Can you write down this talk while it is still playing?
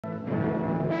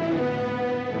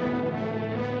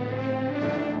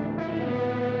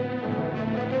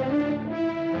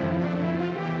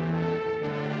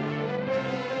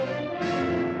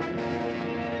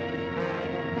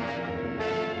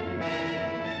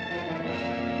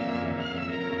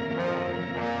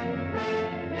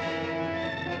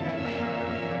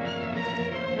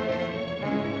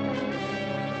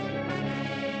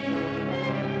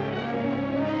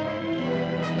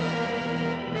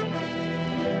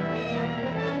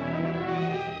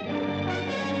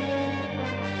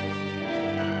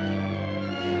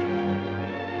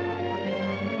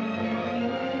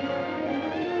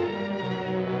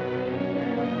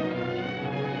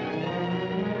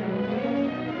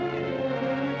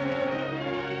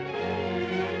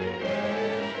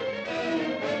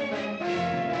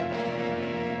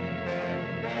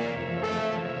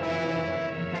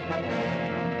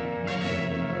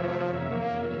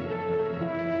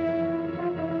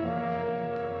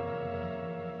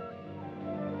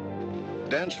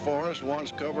Dense forest once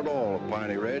covered all of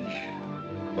Piney Ridge,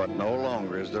 but no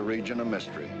longer is the region a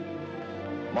mystery.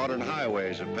 Modern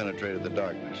highways have penetrated the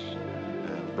darkness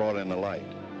and brought in the light.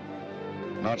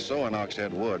 Not so in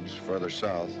Oxhead Woods, further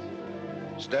south.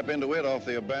 Step into it off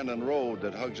the abandoned road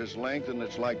that hugs its length, and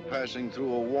it's like passing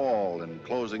through a wall and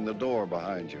closing the door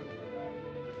behind you.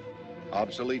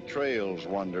 Obsolete trails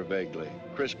wander vaguely,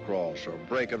 crisscross or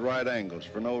break at right angles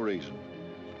for no reason.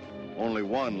 Only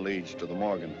one leads to the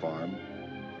Morgan farm.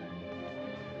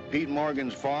 Pete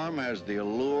Morgan's farm has the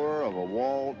allure of a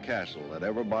walled castle that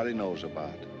everybody knows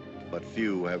about, but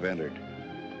few have entered.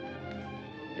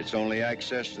 Its only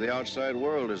access to the outside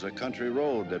world is a country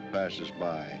road that passes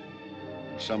by.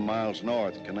 Some miles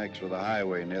north connects with a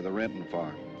highway near the Renton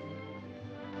farm.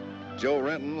 Joe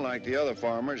Renton, like the other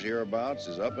farmers hereabouts,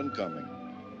 is up and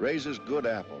coming, raises good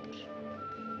apples.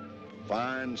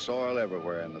 Fine soil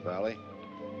everywhere in the valley.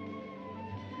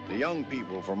 The young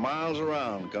people for miles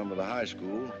around come to the high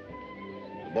school.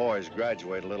 The boys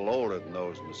graduate a little older than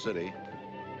those in the city.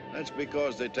 That's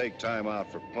because they take time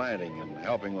out for planting and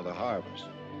helping with the harvest.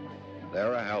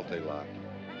 They're a healthy lot.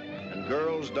 And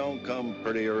girls don't come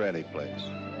prettier any place.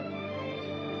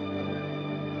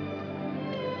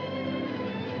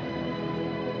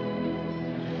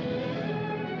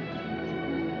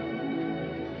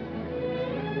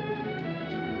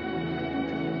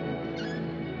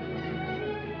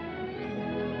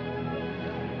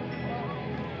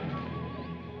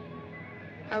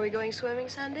 Are we going swimming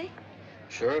Sunday?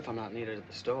 Sure, if I'm not needed at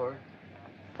the store.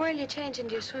 Where'll you change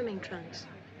into your swimming trunks?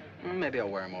 Maybe I'll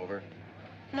wear them over.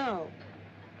 No.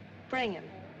 Bring him.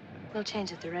 We'll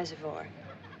change at the reservoir.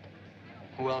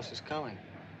 Who else is coming?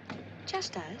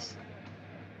 Just us.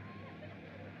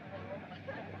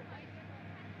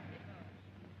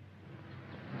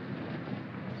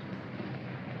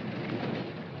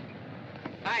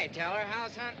 Hi, Teller.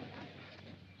 How's hunt?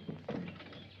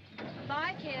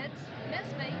 Bye, kids.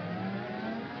 Miss me.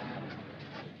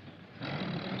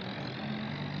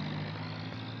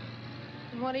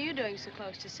 And what are you doing so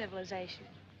close to civilization?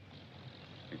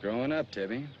 You're growing up,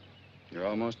 Tibby. You're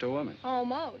almost a woman.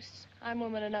 Almost. I'm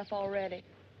woman enough already.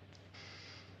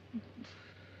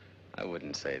 I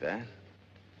wouldn't say that.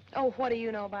 Oh, what do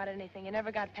you know about anything? You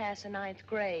never got past the 9th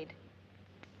grade.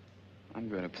 I'm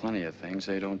good at plenty of things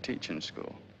they don't teach in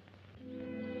school.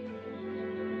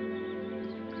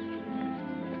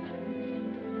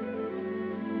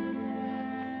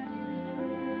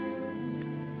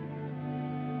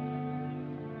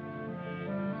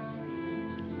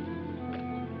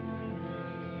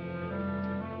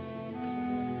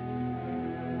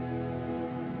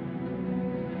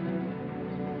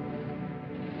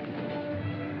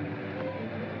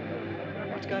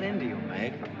 Got into you,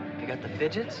 Meg? You got the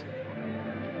fidgets?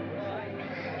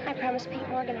 I promised Pete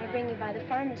Morgan I'd bring you by the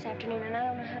farm this afternoon, and I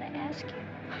don't know how to ask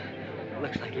you.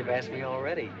 Looks like you've asked me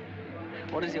already.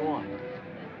 What does he want?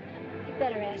 You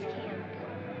better ask him.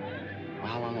 Well,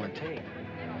 how long will it take?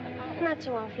 Not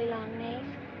so awfully long, Nate.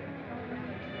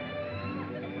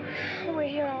 We're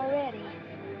here already.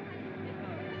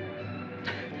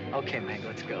 Okay, Meg,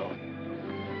 let's go.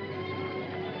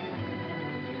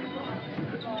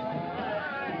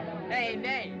 Hey,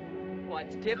 Nate,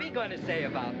 what's Tibby gonna say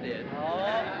about this? Oh,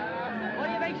 what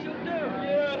do you think she'll do?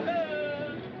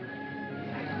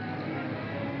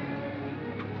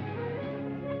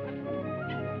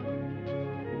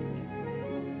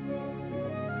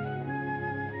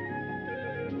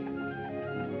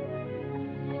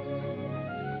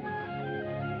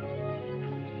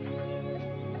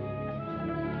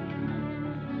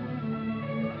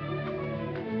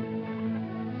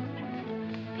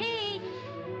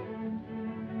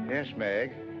 Yes,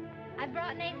 Meg. I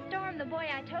brought Nate Storm, the boy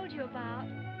I told you about.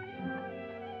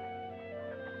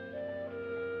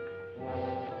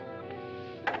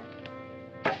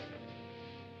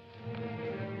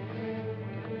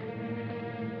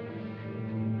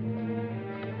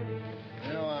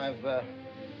 You know, I've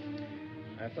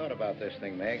thought about this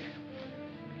thing, Meg.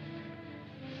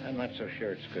 I'm not so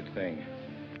sure it's a good thing.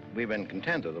 We've been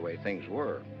content of the way things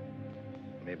were.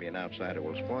 Maybe an outsider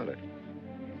will spoil it.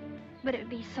 But it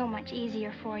would be so much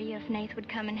easier for you if Nate would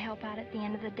come and help out at the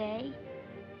end of the day.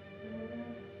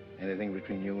 Anything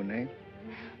between you and Nate?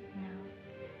 No.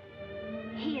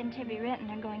 He and Tibby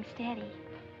Renton are going steady.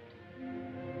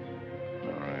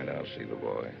 All right, I'll see the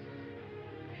boy.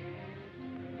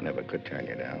 Never could turn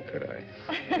you down, could I?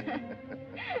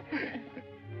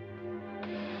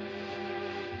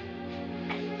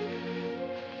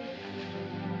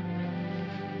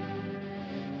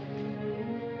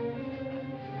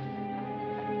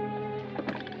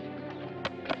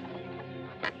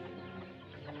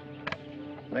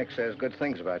 Nick says good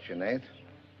things about you, Nate.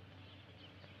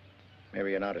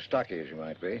 Maybe you're not as stocky as you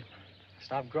might be.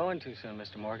 Stop growing too soon,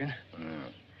 Mr. Morgan.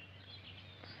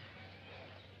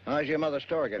 How's your mother's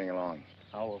store getting along?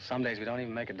 Oh, well, some days we don't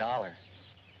even make $1.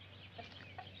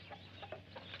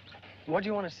 What do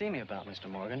you want to see me about, Mr.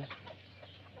 Morgan?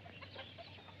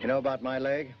 You know about my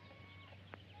leg?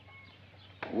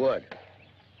 Wood.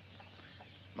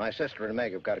 My sister and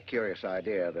Meg have got a curious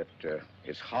idea that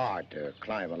it's hard to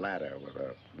climb a ladder with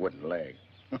a wooden leg.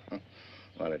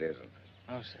 Well, it isn't.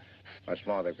 Oh, sir. What's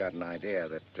more, they've got an idea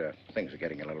that things are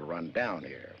getting a little run down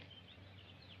here.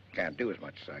 Can't do as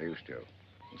much as I used to.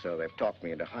 And so they've talked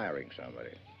me into hiring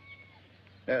somebody.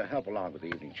 They'll help along with the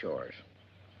evening chores.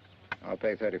 I'll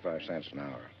pay 35 cents an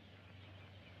hour.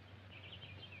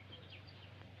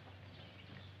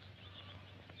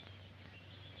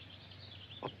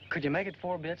 Well, could you make it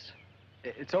 4 bits?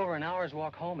 It's over an hour's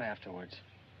walk home afterwards.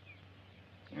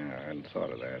 Yeah, I hadn't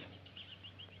thought of that.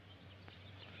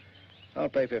 I'll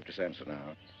pay 50 cents an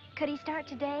hour. Could he start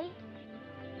today?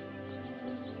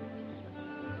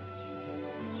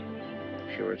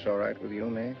 Sure it's all right with you,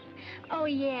 May? Oh,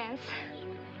 yes.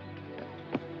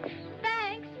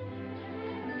 Thanks.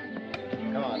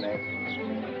 Come on, Nate.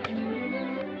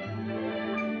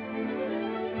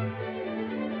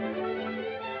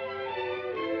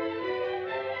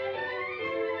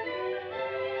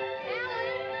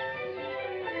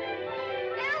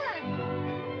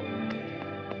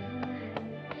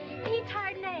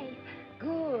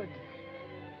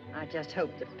 I just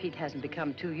hope that Pete hasn't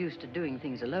become too used to doing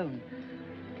things alone.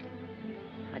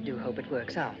 I do hope it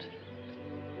works out.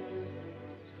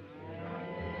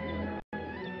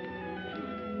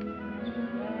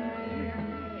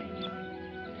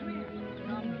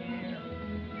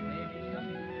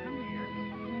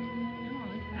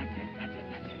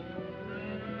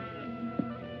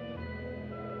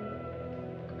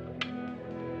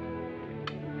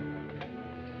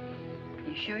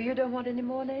 You sure you don't want any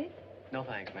more, Nate? No,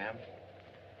 thanks, ma'am.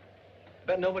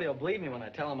 Bet nobody will believe me when I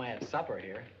tell them I had supper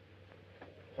here.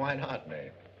 Why not,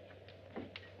 Nate?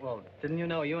 Well, didn't you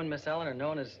know you and Miss Ellen are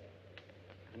known as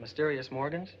the mysterious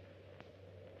Morgans?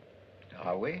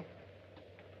 Are we?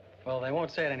 Well, they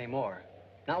won't say it anymore.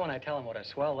 Not when I tell them what a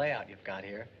swell layout you've got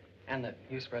here, and that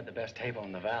you spread the best table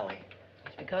in the valley.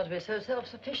 It's because we're so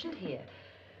self-sufficient here.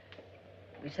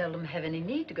 We seldom have any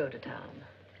need to go to town.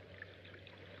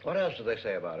 What else do they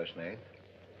say about us, Nate?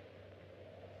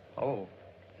 Oh,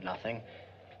 nothing.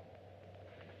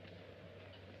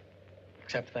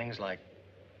 Except things like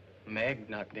Meg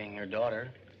not being your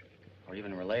daughter, or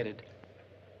even related.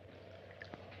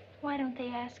 Why don't they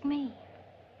ask me?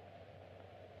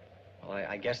 Well,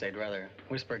 I guess they'd rather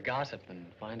whisper gossip than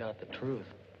find out the truth.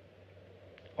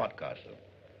 What gossip?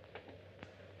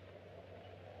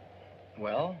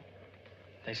 Well,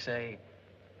 they say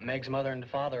Meg's mother and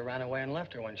father ran away and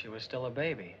left her when she was still a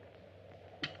baby.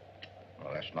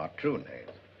 Well, that's not true, Nate.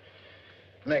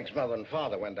 Meg's mother and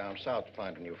father went down south to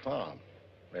find a new farm.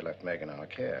 They left Meg in our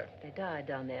care. They died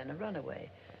down there in a runaway.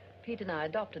 Pete and I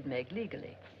adopted Meg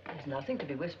legally. There's nothing to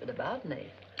be whispered about,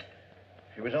 Nate.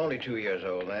 She was only 2 years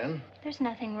old then. There's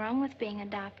nothing wrong with being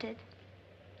adopted.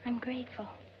 I'm grateful.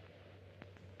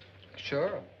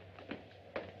 Sure.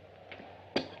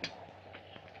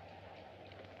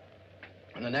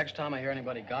 And the next time I hear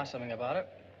anybody gossiping about it,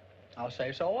 I'll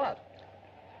say, so what?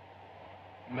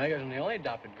 Meg isn't the only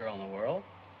adopted girl in the world.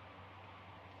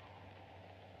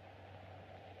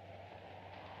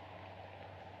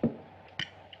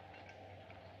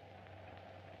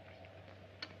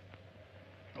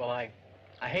 Well, I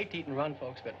hate to eat and run,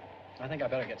 folks, but I think I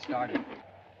better get started.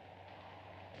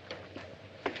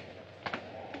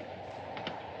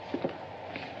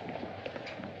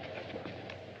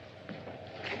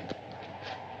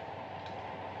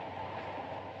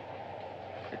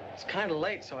 It's kind of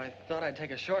late, so I thought I'd take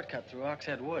a shortcut through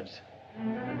Oxhead Woods.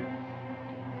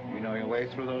 You know your way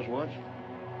through those woods?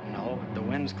 No, but the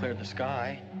wind's cleared the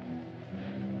sky.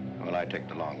 Well, I'd take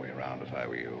the long way around if I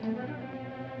were you.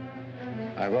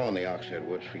 I've owned the Oxhead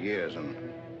Woods for years, and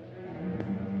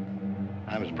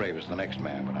I'm as brave as the next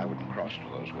man, but I wouldn't cross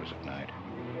through those woods at night.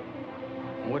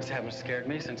 Woods haven't scared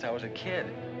me since I was a kid,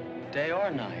 day or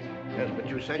night. Yes, but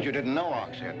you said you didn't know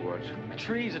Oxhead Woods. A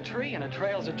tree's a tree, and a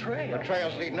trail's a trail. The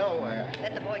trails lead nowhere.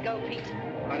 Let the boy go, Pete.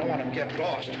 I don't want him to get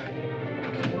lost.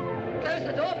 Close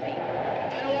the door, Pete.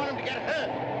 I don't want him to get hurt.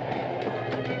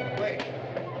 Wait.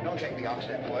 Don't take the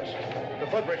Oxhead Woods. The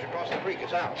footbridge across the creek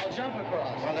is out. I'll jump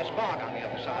across. Well, there's fog on the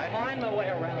other side. I'll find my way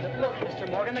around it. Look, Mr.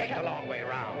 Morgan, Take the long way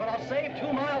around. But I'll save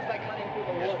 2 miles by cutting through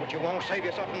the Yes, woods. but you won't save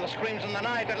yourself from the screams in the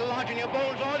night that'll lodge in your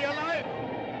bones all your life.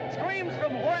 Scream screams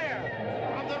from where?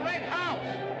 From the red house.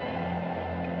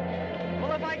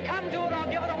 Well, if I come to it, I'll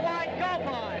give it a wide go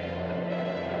by.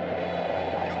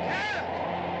 You can't.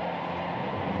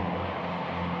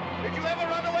 Did you ever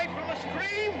run away from a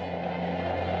scream?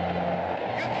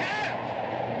 You can't.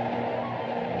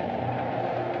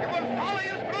 It will follow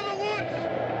you through the woods.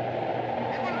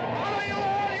 It will follow you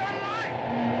all your life.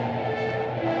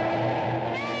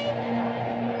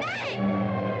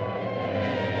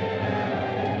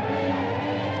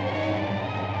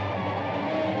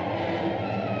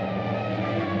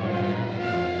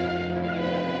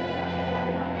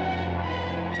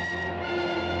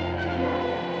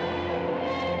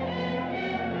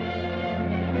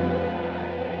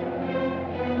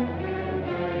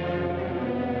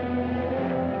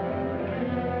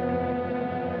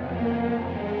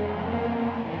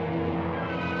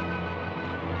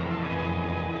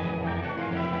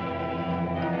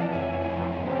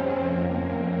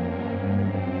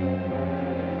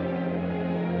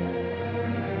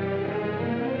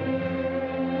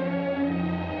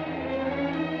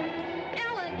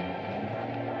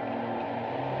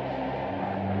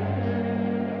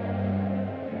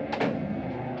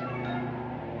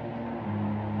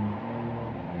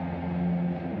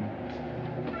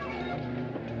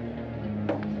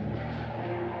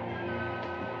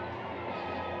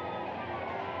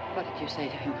 What did you say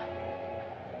to him?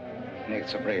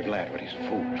 Nate's a brave lad, but he's a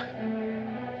fool.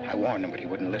 I warned him, but he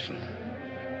wouldn't listen.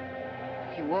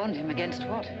 You warned him against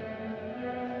what?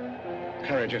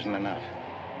 Courage isn't enough.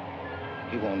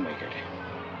 He won't make it.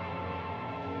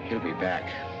 He'll be back.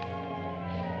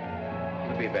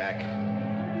 He'll be back.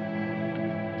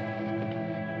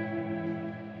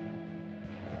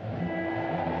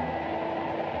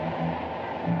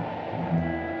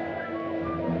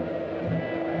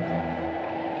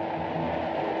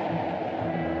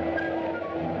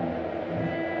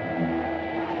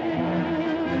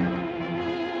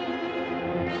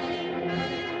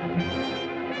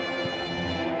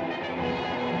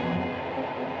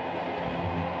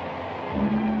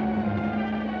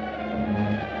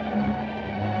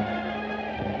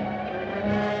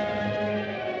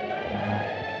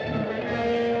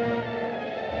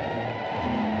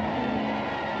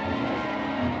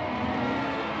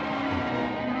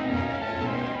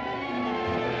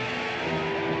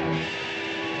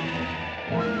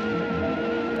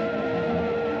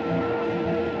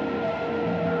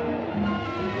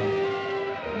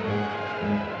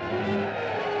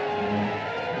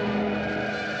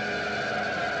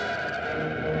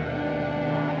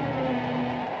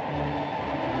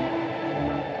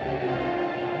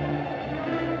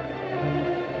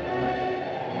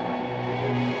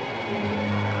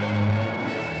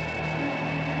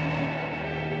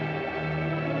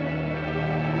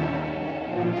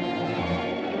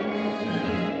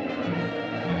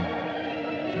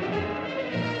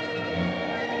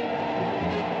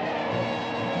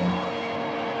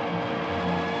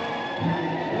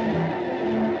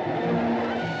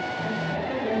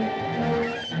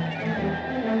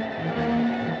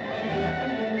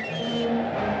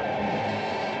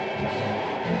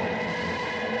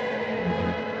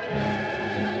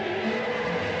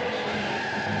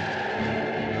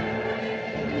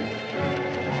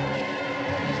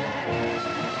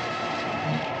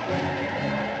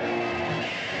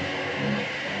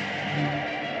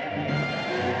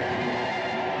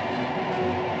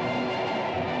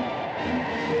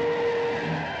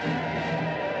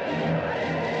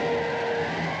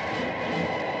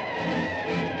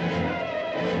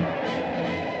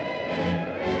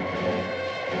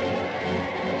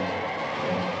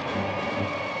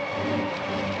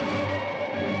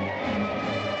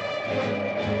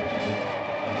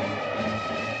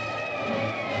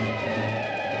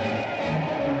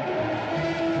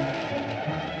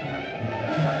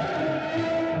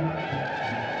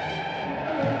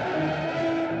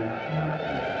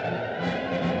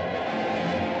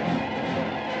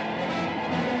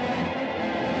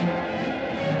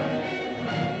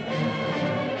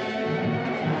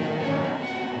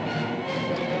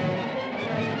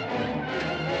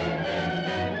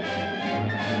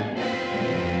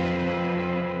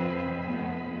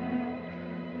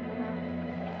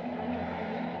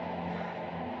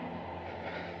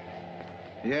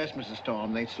 Yes, Mrs.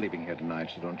 Storm, Nate's sleeping here tonight,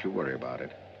 so don't you worry about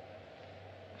it.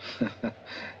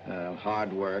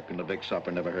 Hard work and a big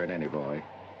supper never hurt any boy.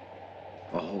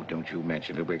 Oh, don't you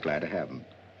mention it. We're glad to have him.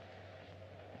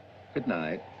 Good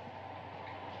night.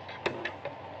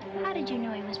 How did you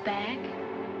know he was back?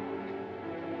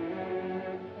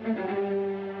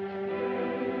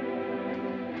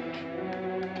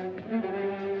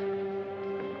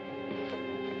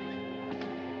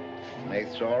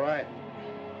 Nate's all right.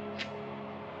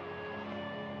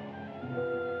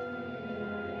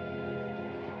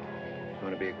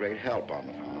 Going to be a great help on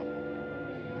the farm.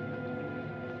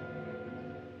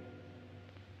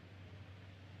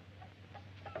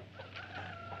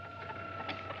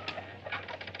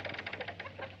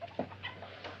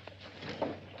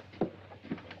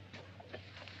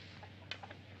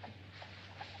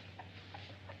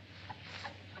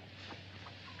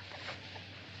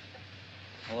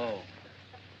 Hello.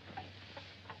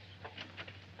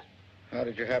 How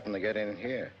did you happen to get in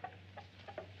here?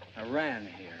 I ran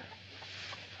here.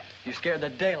 You scared the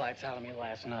daylights out of me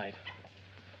last night.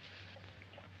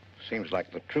 Seems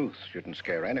like the truth shouldn't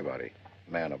scare anybody,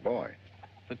 man or boy.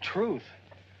 The truth.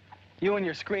 You and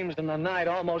your screams in the night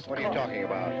almost... What are you talking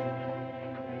about?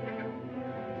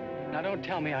 Now, don't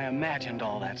tell me I imagined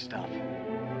all that stuff.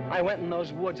 I went in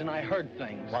those woods and I heard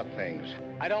things. What things?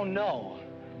 I don't know.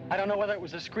 I don't know whether it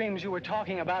was the screams you were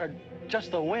talking about or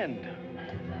just the wind.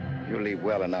 You leave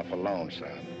well enough alone,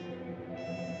 son.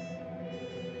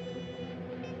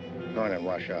 Go in and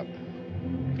wash up.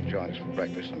 Join us for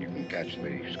breakfast and you can catch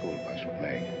the school bus with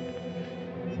me.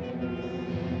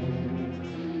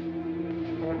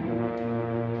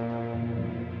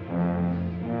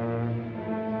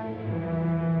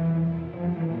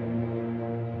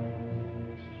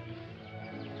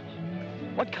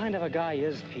 What kind of a guy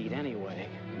is Pete, anyway?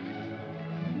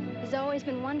 He's always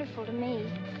been wonderful to me.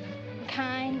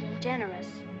 Kind and generous.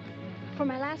 For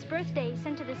my last birthday, he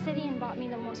sent to the city and bought me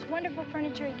the most wonderful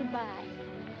furniture he could buy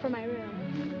for my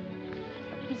room.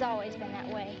 He's always been that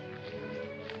way.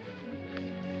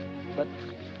 But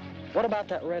what about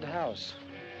that red house?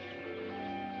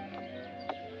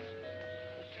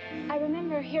 I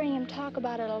remember hearing him talk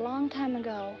about it a long time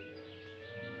ago.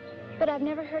 But I've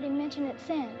never heard him mention it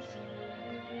since.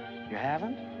 You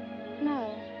haven't?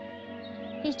 No.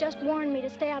 He's just warned me to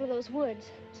stay out of those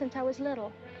woods since I was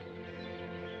little.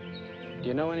 Do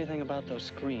you know anything about those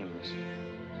screams?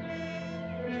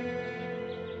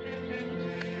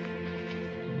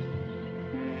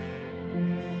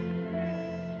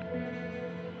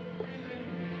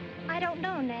 I don't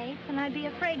know, Nate, and I'd be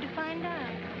afraid to find out.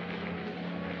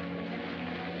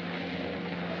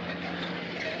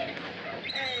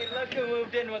 Hey, look who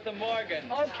moved in with the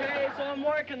Morgans. Okay, so I'm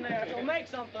working there, so make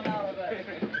something out of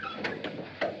it.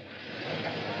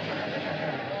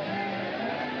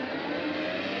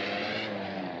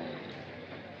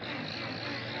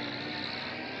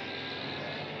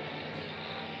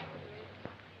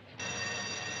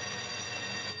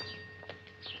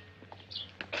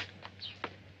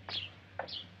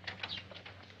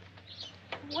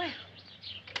 Well,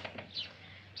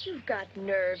 you've got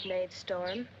nerve, Nate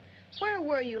Storm. Where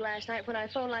were you last night when I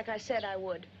phoned like I said I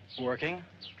would? Working?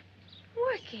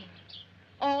 Working.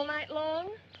 All night long?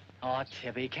 Oh,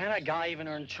 Tibby, can't a guy even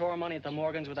earn chore money at the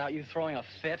Morgans without you throwing a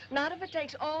fit? Not if it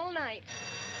takes all night.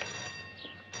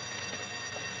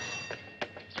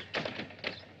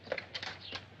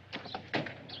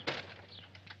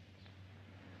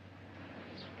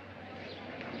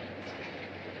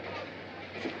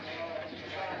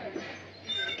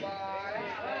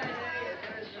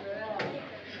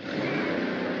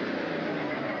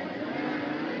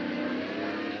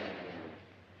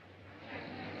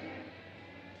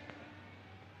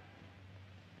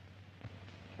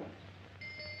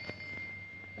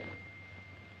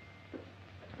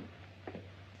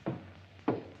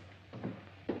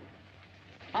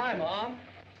 Hi, Mom.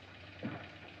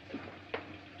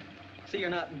 See, you're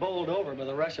not bowled over by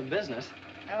the rush of business.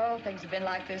 Oh, things have been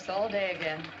like this all day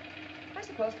again. I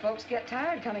suppose folks get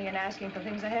tired coming in asking for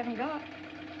things they haven't got.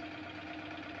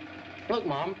 Look,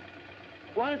 Mom,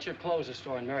 why don't you close the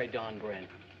store and marry Don Bryn?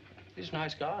 He's a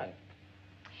nice guy.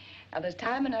 Now, there's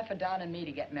time enough for Don and me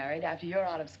to get married after you're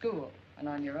out of school and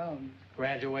on your own.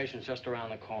 Graduation's just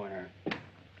around the corner.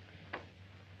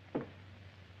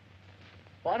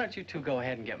 Why don't you two go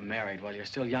ahead and get married while you're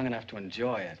still young enough to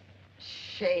enjoy it?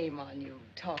 Shame on you,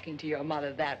 talking to your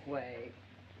mother that way.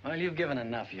 Well, you've given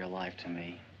enough of your life to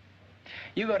me.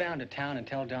 You go down to town and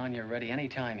tell Don you're ready any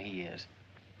time he is.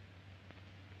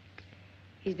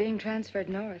 He's being transferred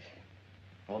north.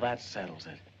 Well, that settles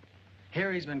it.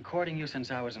 Here he's been courting you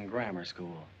since I was in grammar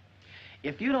school.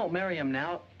 If you don't marry him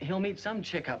now, he'll meet some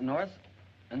chick up north,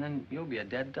 and then you'll be a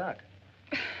dead duck.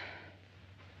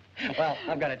 Well,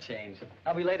 I've got to change.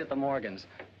 I'll be late at the Morgans.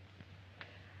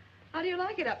 How do you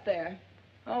like it up there?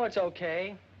 Oh, it's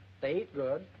okay. They eat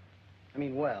good. I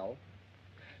mean, well.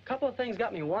 A couple of things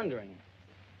got me wondering.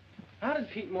 How did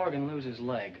Pete Morgan lose his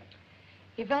leg?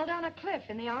 He fell down a cliff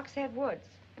in the Oxhead Woods.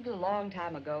 It was a long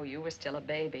time ago. You were still a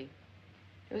baby.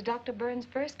 It was Dr. Burns'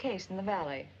 first case in the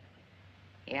valley.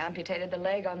 He amputated the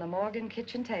leg on the Morgan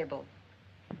kitchen table.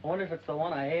 I wonder if it's the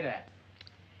one I ate at.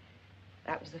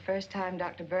 That was the first time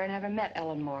Dr. Byrne ever met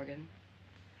Ellen Morgan.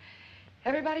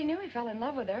 Everybody knew he fell in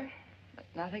love with her, but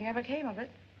nothing ever came of it.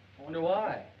 I wonder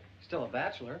why. Still a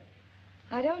bachelor.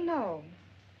 I don't know.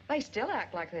 They still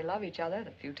act like they love each other,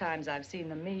 the few times I've seen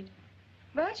them meet.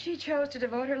 But she chose to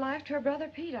devote her life to her brother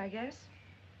Pete, I guess.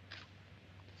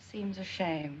 Seems a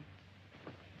shame.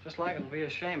 Just like it'll be a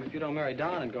shame if you don't marry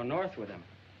Don and go north with him.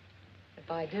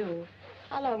 If I do,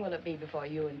 how long will it be before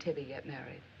you and Tibby get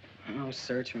married? Oh,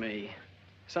 search me.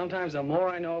 Sometimes the more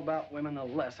I know about women, the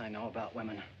less I know about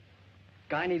women.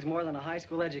 Guy needs more than a high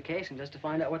school education just to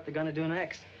find out what they're gonna do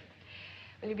next.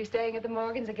 Will you be staying at the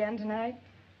Morgans again tonight?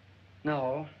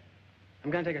 No.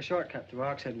 I'm gonna take a shortcut through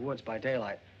Oxhead Woods by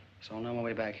daylight, so I'll know my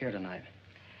way back here tonight.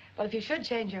 Well, if you should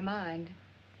change your mind,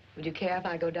 would you care if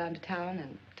I go down to town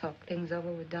and talk things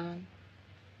over with Don?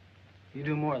 You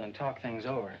do more than talk things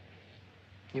over.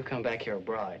 You come back here a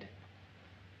bride.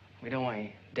 We don't want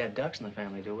any dead ducks in the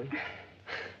family, do we?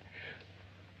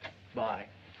 Bye.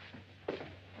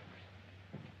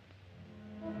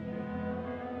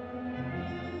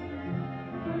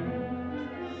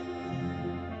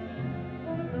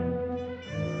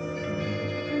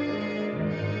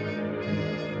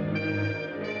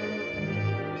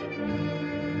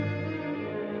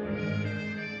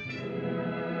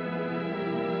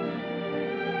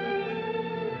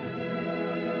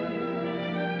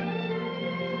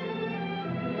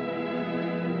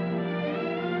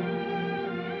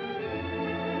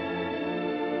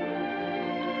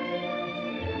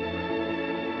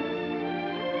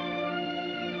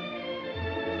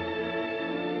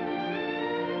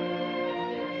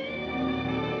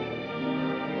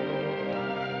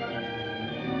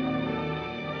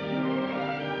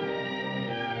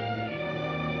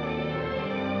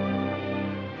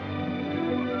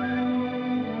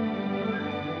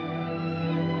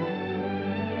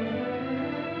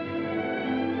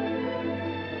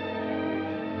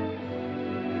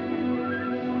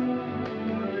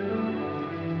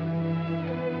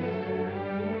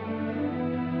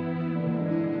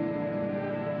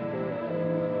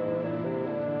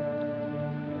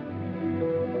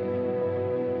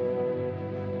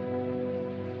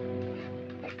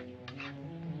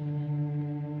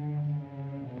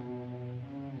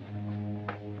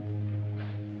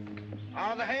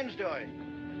 How are the hens doing?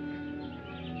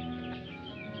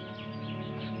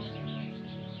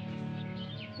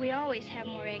 We always have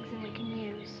more eggs than we can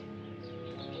use.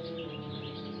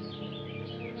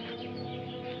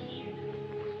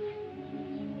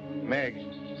 Meg.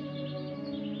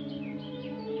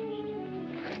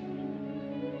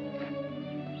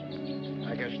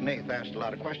 I guess Nath asked a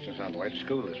lot of questions on the way to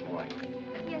school this morning.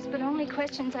 Yes, but only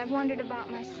questions I've wondered about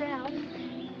myself.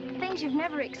 Things you've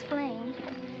never explained.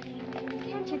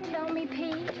 Can't you tell me,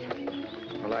 Pete?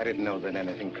 Well, I didn't know that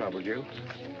anything troubled you.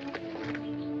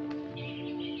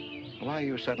 Why are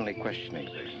you suddenly questioning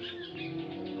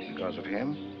things? Because of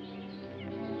him?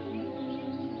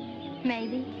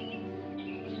 Maybe.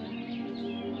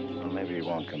 Well, maybe he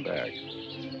won't come back.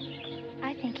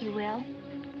 I think he will.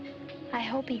 I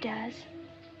hope he does.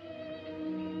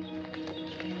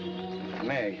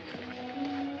 Meg.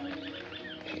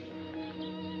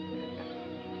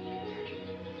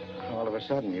 All of a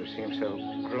sudden, you seem so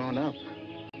grown up.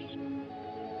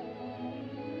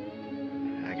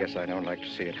 I guess I don't like to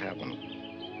see it happen.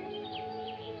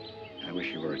 I wish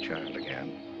you were a child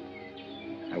again.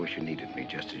 I wish you needed me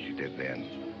just as you did then.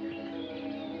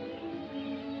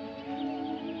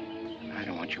 I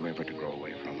don't want you ever to grow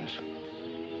away from us.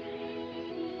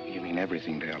 You mean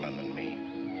everything to Ellen and me.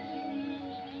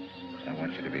 I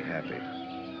want you to be happy.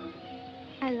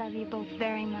 I love you both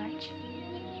very much.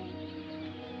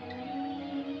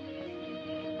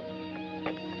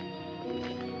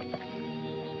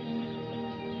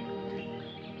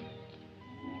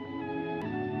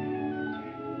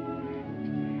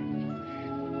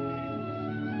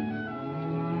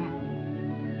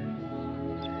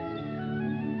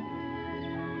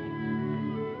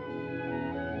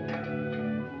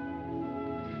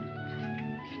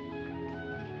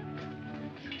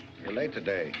 You're late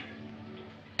today.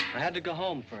 I had to go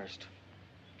home first.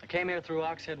 I came here through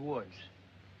Oxhead Woods.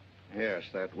 Yes,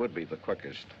 that would be the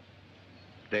quickest.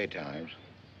 Daytimes.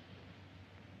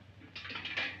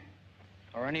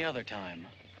 Or any other time.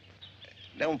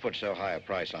 Don't put so high a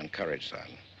price on courage,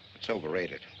 son. It's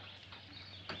overrated.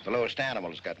 The lowest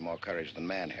animal's got more courage than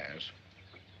man has.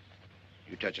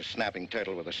 You touch a snapping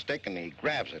turtle with a stick and he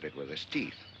grabs at it with his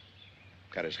teeth.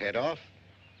 Cut his head off,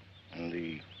 and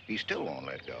he still won't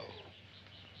let go.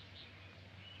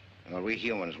 Well, we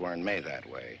humans weren't made that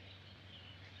way.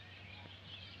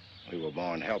 We were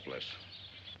born helpless.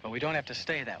 But we don't have to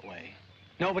stay that way.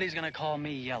 Nobody's gonna call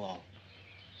me yellow.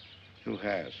 Who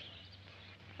has?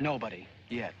 Nobody,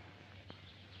 yet.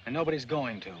 And nobody's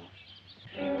going to.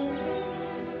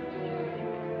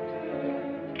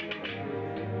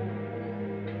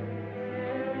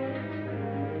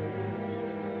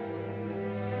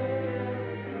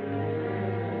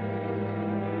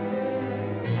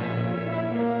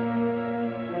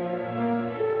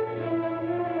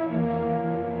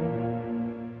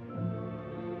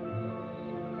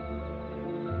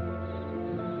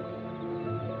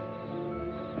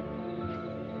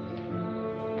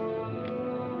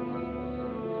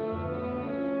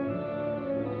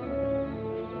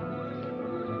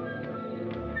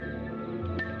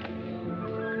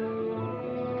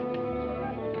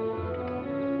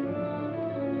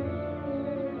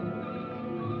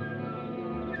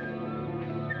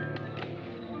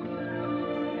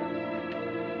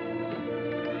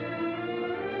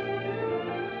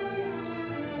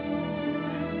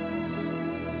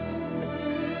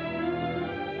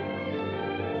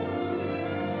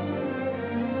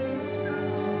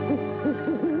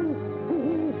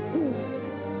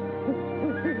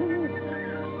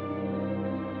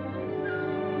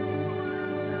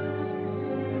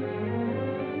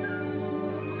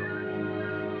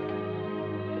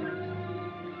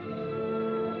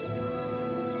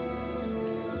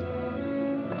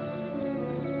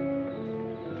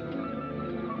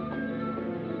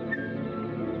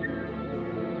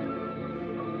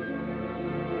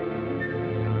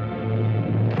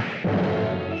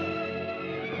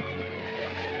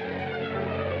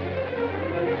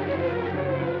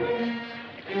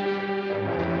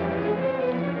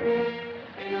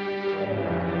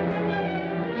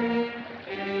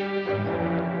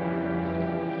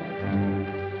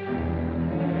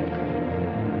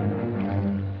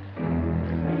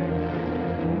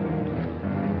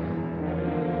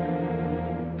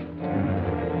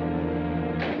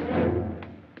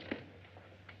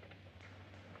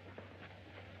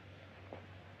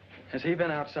 Has he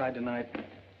been outside tonight?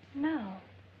 No,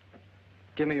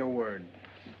 Give me your word.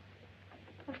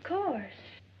 of course.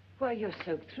 Why, you're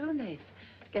soaked through, Nath.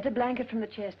 Get a blanket from the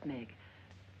chest, Meg.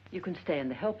 You can stay in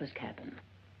the helper's cabin.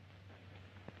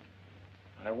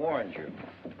 I warned you,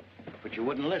 but you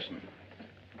wouldn't listen.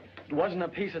 It wasn't a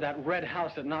piece of that red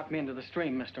house that knocked me into the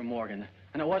stream, Mr. Morgan.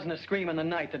 And it wasn't a scream in the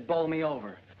night that bowled me over.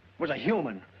 It was a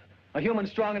human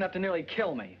strong enough to nearly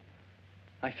kill me.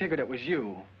 I figured it was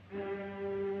you.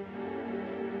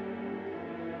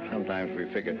 Sometimes we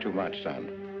figure too much,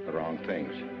 son. The wrong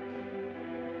things.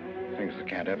 Things that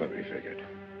can't ever be figured.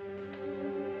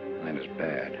 Mine is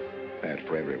bad. Bad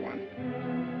for everyone.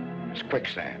 It's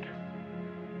quicksand.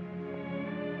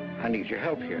 I need your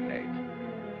help here, Nate.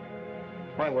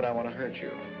 Why would I want to hurt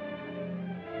you?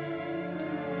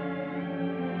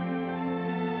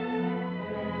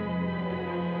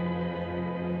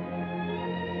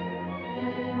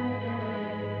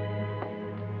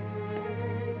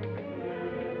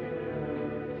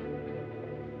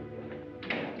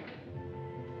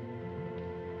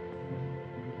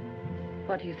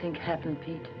 What do you think happened,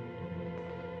 Pete?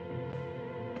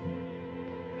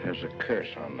 There's a curse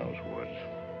on those woods.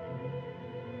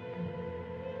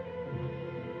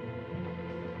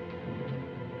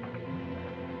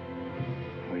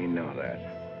 We know that.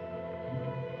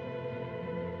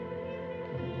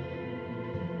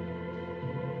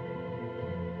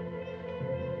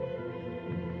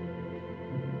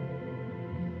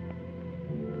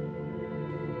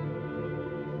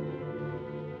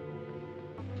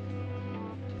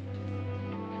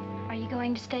 Are you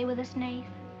going to stay with us, Nath?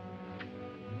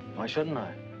 Why shouldn't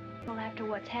I? Well, after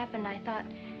what's happened, I thought...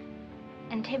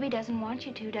 And Tibby doesn't want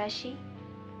you to, does she?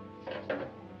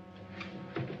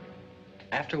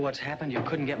 After what's happened, you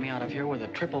couldn't get me out of here with a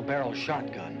triple-barrel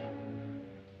shotgun.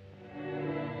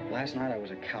 Last night, I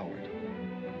was a coward.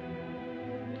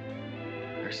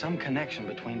 There's some connection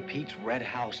between Pete's red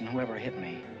house and whoever hit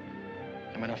me.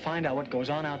 I'm gonna find out what goes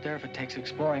on out there if it takes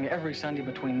exploring every Sunday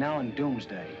between now and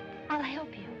doomsday. I'll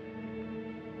help you.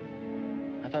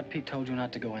 I thought Pete told you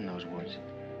not to go in those woods.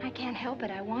 I can't help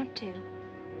it. I want to.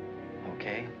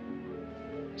 Okay.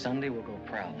 Sunday, we'll go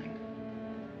prowling.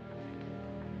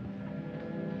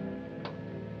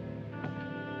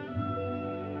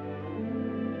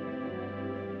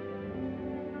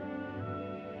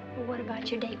 Well, what about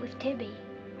your date with Tibby?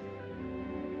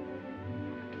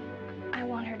 I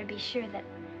want her to be sure that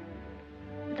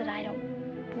I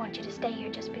don't want you to stay here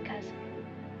just because...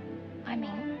 I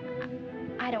mean,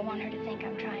 I don't want her to think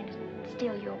I'm trying to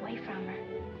steal you away from her.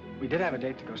 We did have a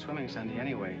date to go swimming Sunday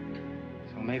anyway,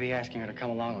 so maybe asking her to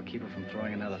come along will keep her from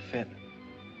throwing another fit.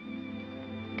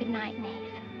 Good night, Nath.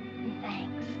 And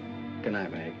thanks. Good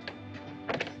night, Meg.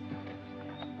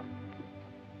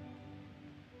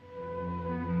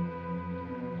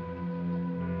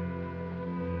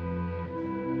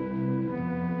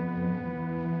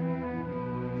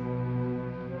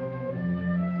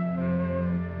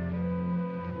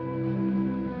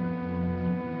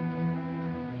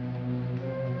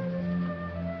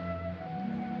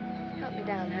 Help me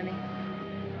down, honey.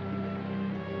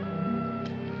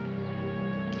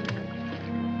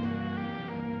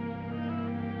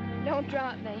 Don't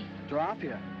drop me. Drop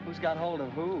you? Who's got hold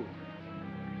of who?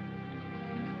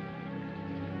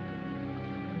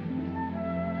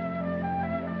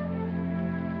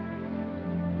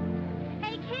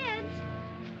 Hey, kids.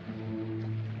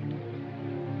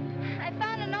 I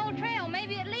found an old trail.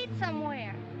 Maybe it leads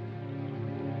somewhere.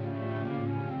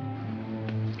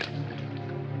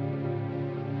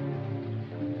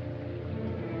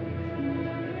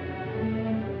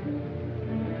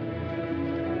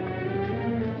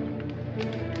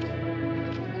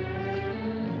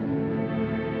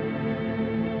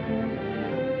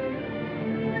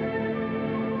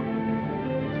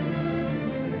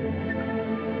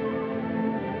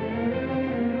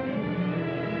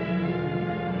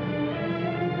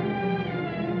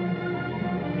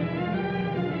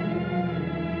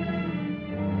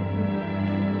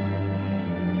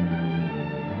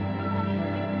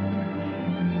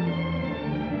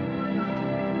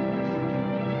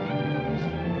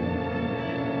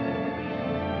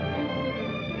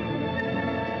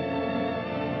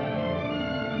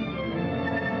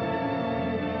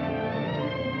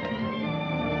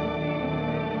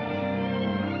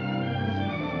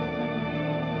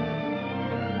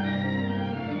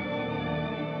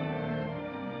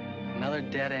 Another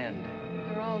dead end.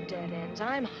 They're all dead ends.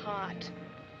 I'm hot.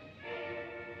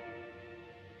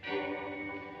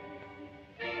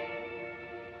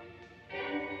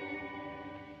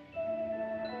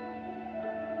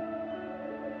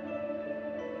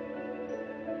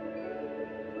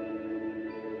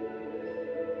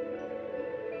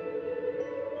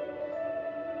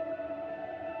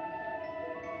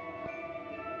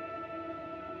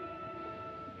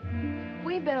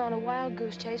 We've been on a wild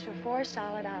goose chase for 4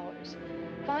 solid hours.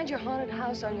 Find your haunted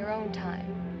house on your own time.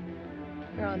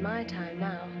 You're on my time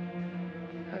now.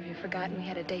 Or have you forgotten we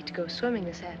had a date to go swimming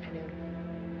this afternoon?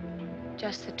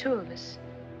 Just the 2 of us.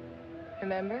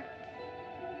 Remember?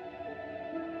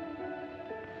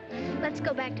 Let's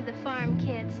go back to the farm,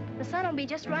 kids. The sun will be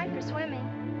just right for swimming.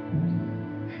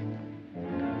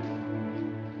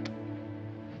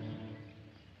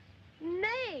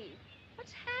 Nate,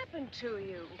 what's happened to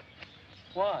you?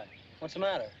 What? What's the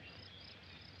matter?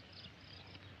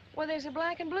 Well, there's a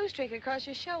black and blue streak across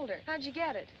your shoulder. How'd you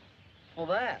get it? Well,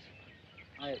 that.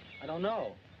 I don't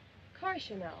know. Of course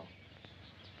you know.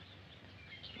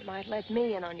 You might let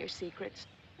me in on your secrets.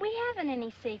 We haven't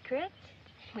any secrets.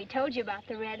 We told you about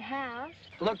the red house.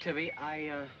 Look, Tibby,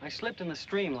 I slipped in the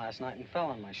stream last night and fell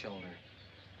on my shoulder.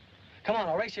 Come on,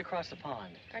 I'll race you across the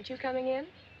pond. Aren't you coming in?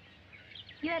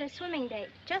 You had a swimming date,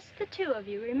 just the 2 of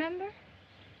you, remember?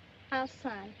 How's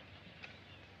Son?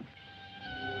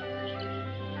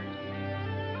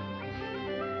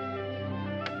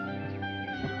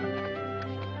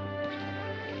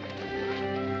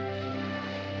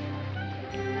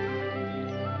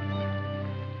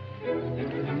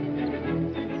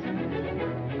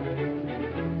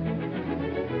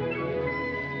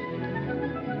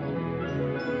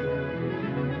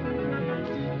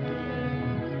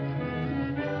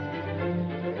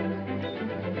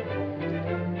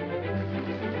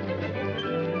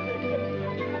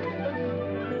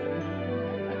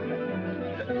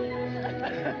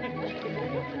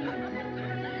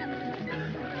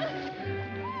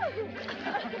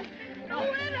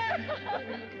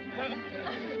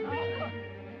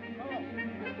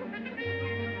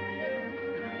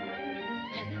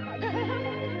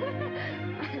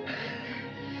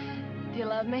 Do you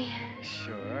love me?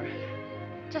 Sure.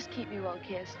 Just keep me well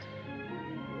kissed.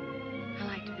 I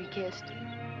like to be kissed.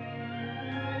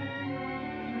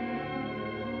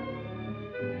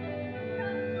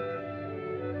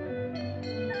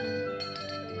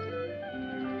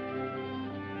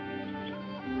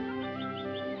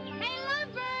 Hey,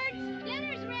 lovebirds!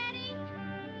 Dinner's ready!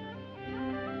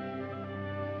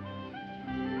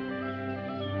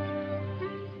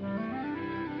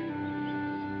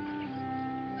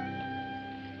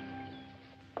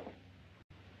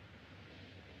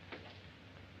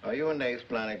 Are you and Nath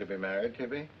planning to be married,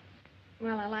 Tibby?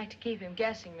 Well, I like to keep him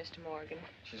guessing, Mr. Morgan.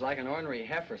 She's like an ornery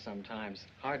heifer sometimes.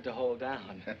 Hard to hold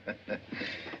down.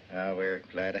 We're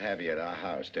glad to have you at our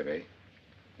house, Tibby.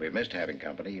 We've missed having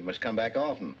company. You must come back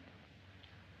often.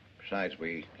 Besides,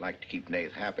 we like to keep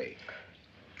Nath happy.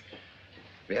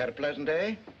 We had a pleasant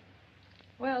day?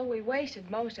 Well, we wasted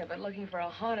most of it looking for a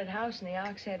haunted house in the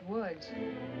Oxhead Woods.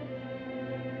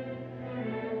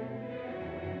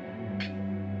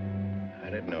 I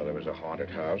didn't know there was a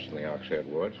haunted house in the Oxhead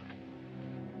Woods.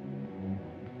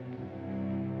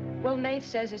 Well, Nath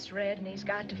says it's red and he's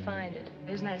got to find it.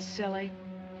 Isn't that silly?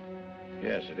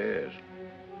 Yes, it is.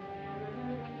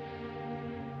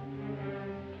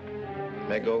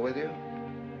 May I go with you?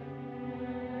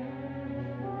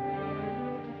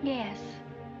 Yes.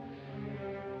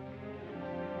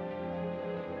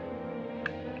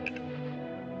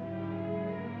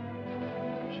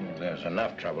 See, there's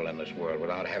enough trouble in this world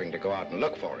without having to go out and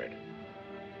look for it.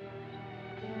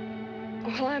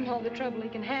 Well, I'm all the trouble he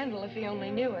can handle if he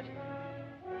only knew it.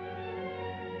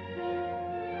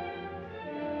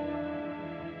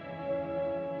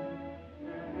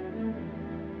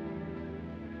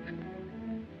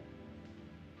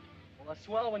 Well, it's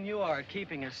swell when you are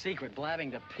keeping a secret,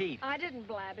 blabbing to Pete. I didn't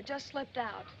blab. It just slipped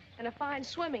out. And a fine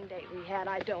swimming date we had,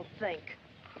 I don't think.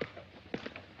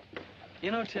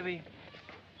 You know, Tibby,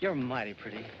 you're mighty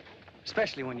pretty,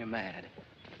 especially when you're mad.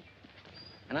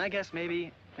 And I guess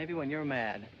maybe when you're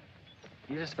mad,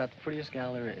 you're just about the prettiest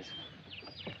gal there is.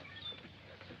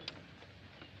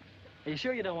 Are you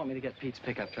sure you don't want me to get Pete's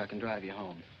pickup truck and drive you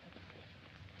home?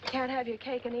 Can't have your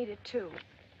cake and eat it, too.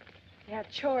 You have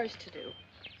chores to do.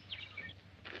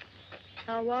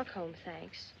 I'll walk home,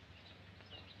 thanks.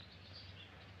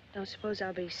 Don't suppose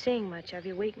I'll be seeing much of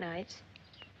you weeknights.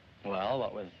 Well,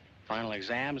 what with final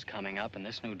exams coming up and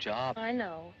this new job. I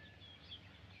know.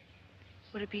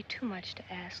 Would it be too much to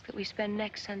ask that we spend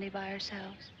next Sunday by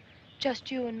ourselves?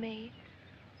 Just you and me?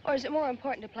 Or is it more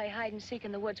important to play hide and seek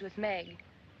in the woods with Meg?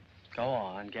 Go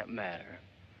on, get madder.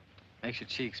 Makes your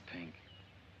cheeks pink.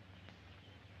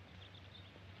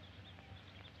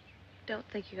 Don't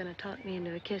think you're gonna talk me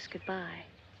into a kiss goodbye.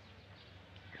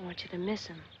 I want you to miss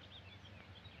him.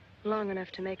 Long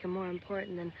enough to make him more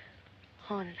important than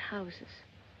haunted houses.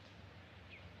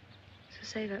 So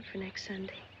save up for next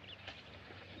Sunday.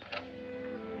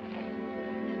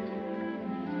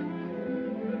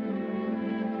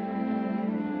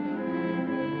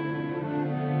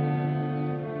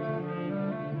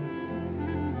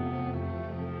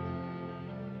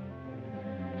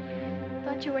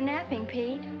 Thought you were napping,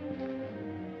 Pete.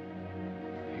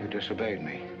 You disobeyed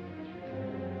me.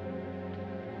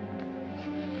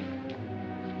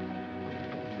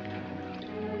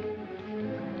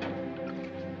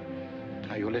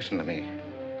 Now, you listen to me.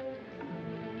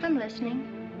 I'm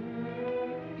listening.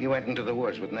 You went into the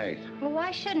woods with Nath. Well, why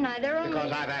shouldn't I? They're only...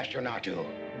 Because I've asked you not to.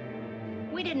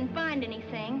 We didn't find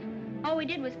anything. All we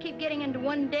did was keep getting into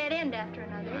one dead end after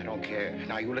another. I don't care.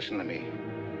 Now, you listen to me.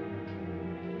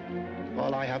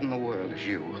 All I have in the world is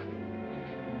you.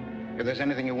 If there's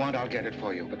anything you want, I'll get it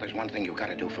for you. But there's one thing you've got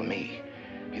to do for me.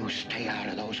 You stay out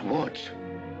of those woods.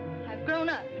 I've grown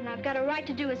up, and I've got a right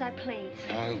to do as I please.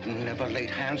 I've never laid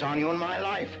hands on you in my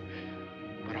life.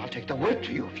 But I'll take the whip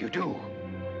to you if you do.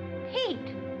 Pete!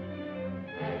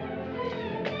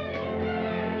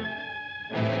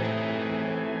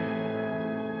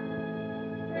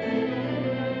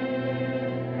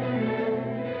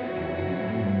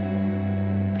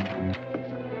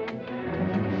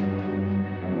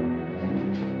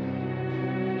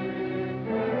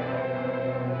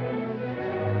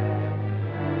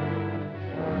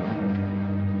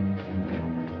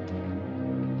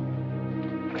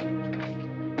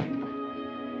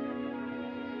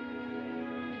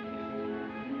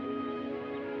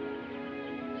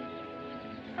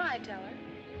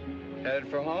 Headed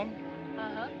for home?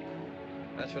 Uh-huh.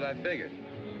 That's what I figured.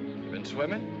 You been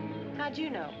swimming? How'd you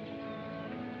know?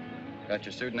 Got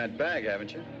your suit in that bag,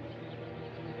 haven't you?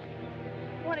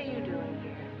 What are you doing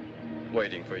here?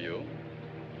 Waiting for you.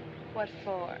 What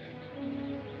for?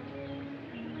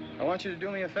 I want you to do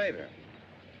me a favor.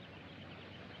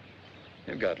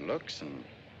 You've got looks and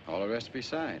all the rest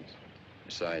besides.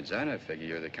 Besides that, I figure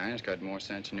you're the kind that's got more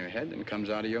sense in your head than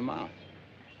comes out of your mouth.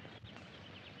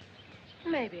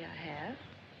 Maybe I have.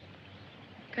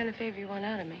 What kind of favor you want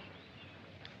out of me?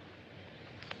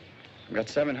 I've got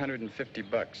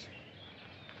 $750.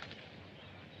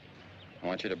 I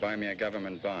want you to buy me a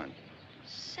government bond.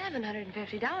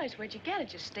 $750? Where'd you get it?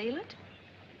 Did you steal it?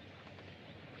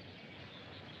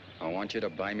 I want you to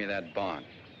buy me that bond.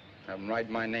 Have them write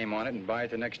my name on it and buy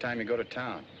it the next time you go to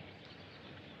town.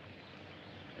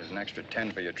 There's an extra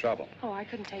 10 for your trouble. Oh, I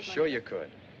couldn't take Sure you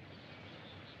could.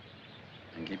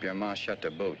 And keep your mouth shut to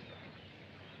boot.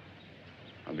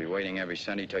 I'll be waiting every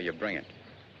Sunday till you bring it.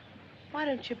 Why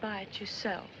don't you buy it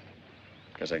yourself?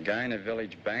 Because a guy in the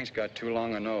village bank's got too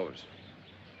long a nose.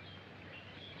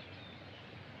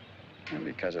 And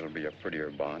because it'll be a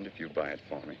prettier bond if you buy it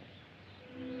for me.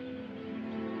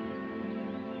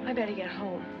 I better get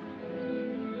home.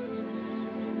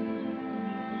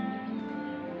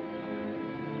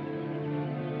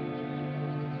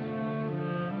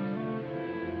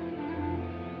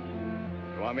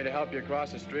 You want me to help you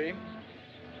across the stream?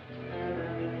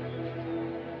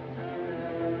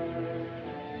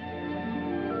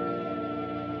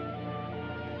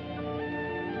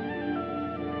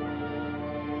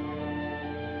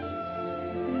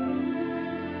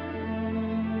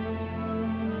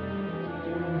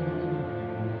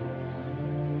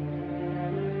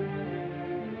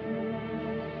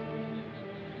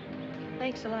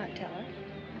 Thanks a lot, Teller.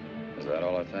 Is that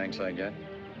all the thanks I get?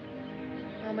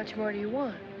 How much more do you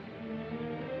want?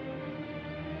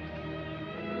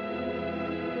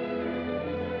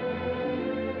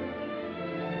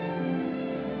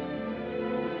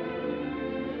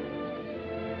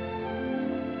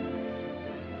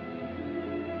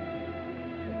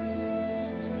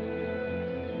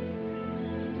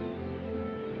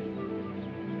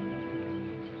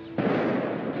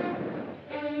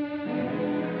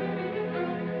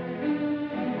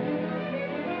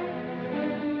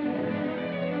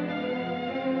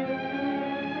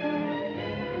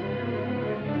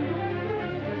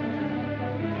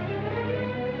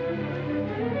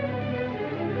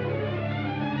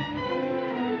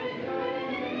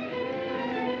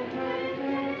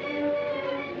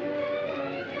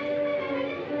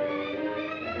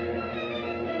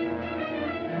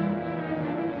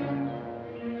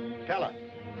 Teller.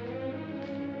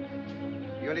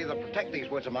 You'll either protect these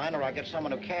woods of mine or I'll get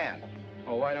someone who can.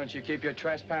 Well, why don't you keep your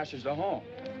trespassers to home?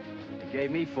 You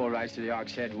gave me full rights to the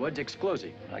Ox Head Woods,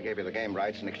 exclusive. I gave you the game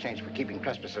rights in exchange for keeping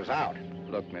trespassers out.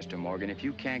 Look, Mr. Morgan, if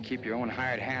you can't keep your own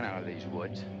hired hand out of these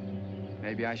woods,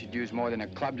 maybe I should use more than a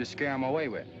club to scare them away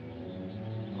with.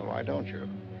 Well, why don't you?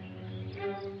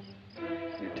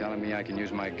 You telling me I can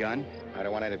use my gun? I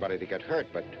don't want anybody to get hurt,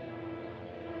 but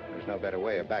there's no better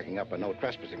way of backing up a no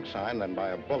trespassing sign than by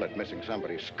a bullet missing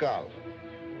somebody's skull.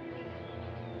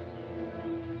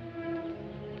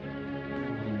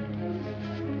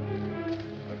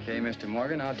 Okay, Mr.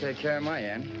 Morgan, I'll take care of my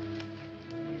end.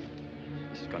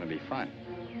 This is going to be fun.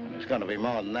 And it's going to be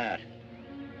more than that.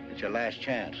 It's your last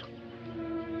chance.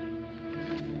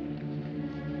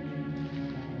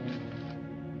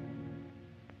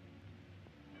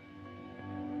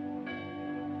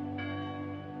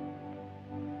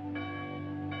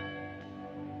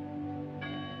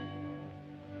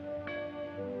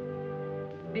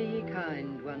 Be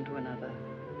kind one to another,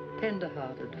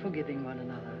 tender-hearted, forgiving one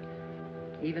another,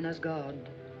 even as God,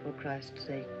 for Christ's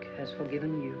sake, has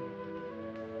forgiven you.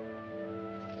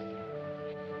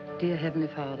 Dear Heavenly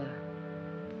Father,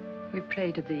 we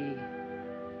pray to Thee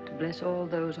to bless all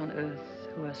those on earth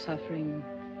who are suffering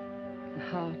in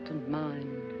heart and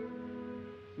mind,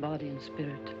 body and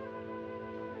spirit.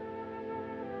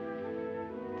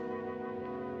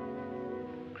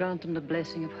 Grant them the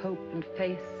blessing of hope and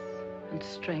faith and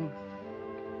strength,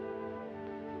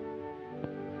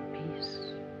 peace.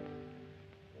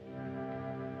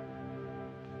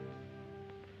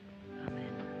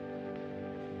 Amen.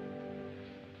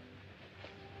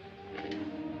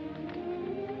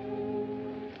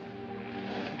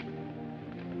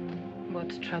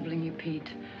 What's troubling you, Pete?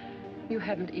 You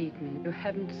haven't eaten, you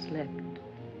haven't slept.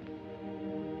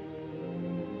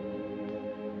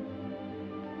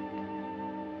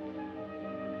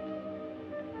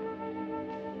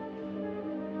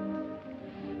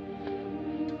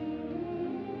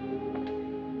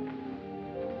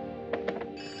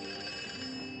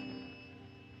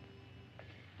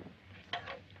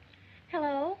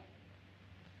 Hello?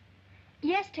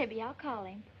 Yes, Tibby, I'll call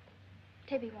him.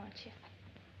 Tibby wants you.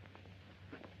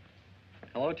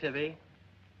 Hello, Tibby.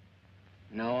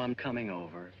 No, I'm coming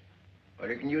over. Well,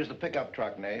 you can use the pickup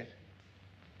truck, Nath.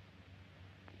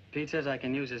 Pete says I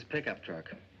can use his pickup truck.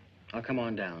 I'll come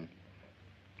on down.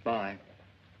 Bye.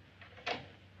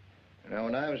 You know,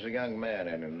 when I was a young man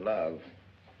and in love,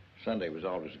 Sunday was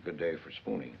always a good day for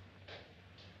spooning.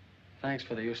 Thanks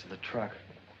for the use of the truck.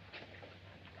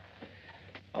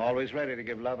 Always ready to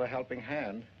give love a helping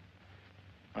hand.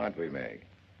 Aren't we, Meg?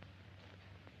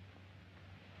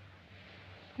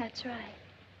 That's right.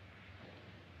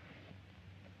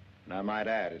 And I might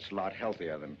add, it's a lot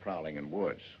healthier than prowling in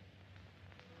woods.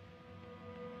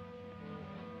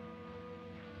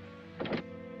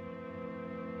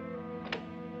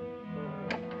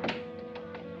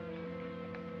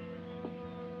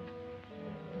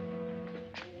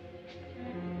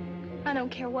 I don't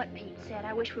care what Pete said.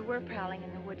 I wish we were prowling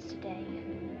in the woods today.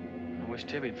 I wish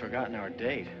Tibby'd forgotten our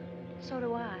date. So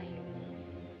do I.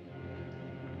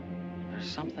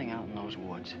 There's something out in those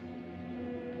woods.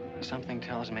 Something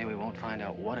tells me we won't find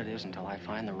out what it is until I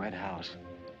find the red house.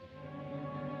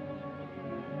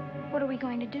 What are we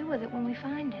going to do with it when we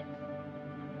find it?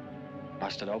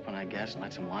 Bust it open, I guess, and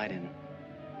let some light in.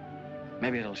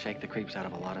 Maybe it'll shake the creeps out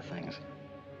of a lot of things.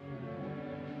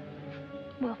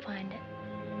 We'll find it.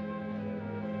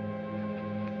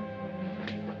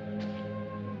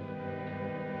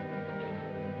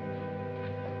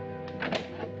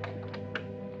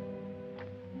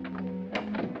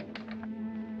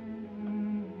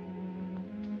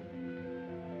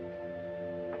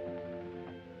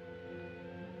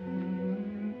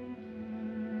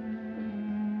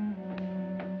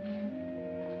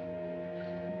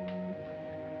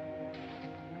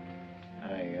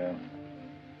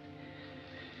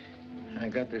 I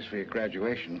got this for your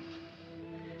graduation.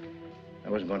 I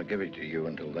wasn't going to give it to you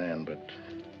until then, but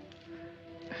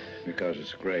because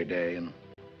it's a gray day and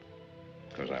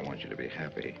because I want you to be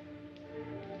happy,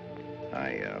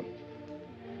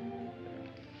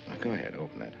 go ahead,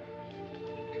 open it.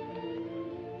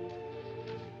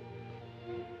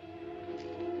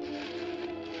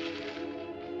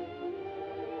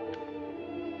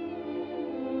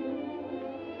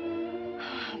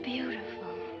 Oh,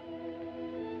 beautiful.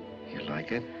 You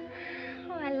like it?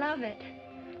 Oh, I love it.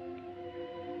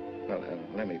 Well,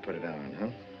 let me put it on, huh?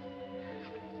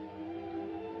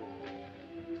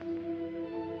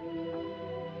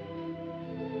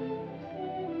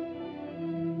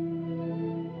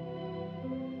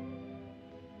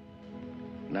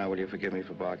 Now, will you forgive me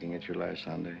for barking at you last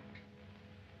Sunday?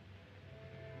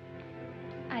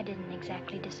 I didn't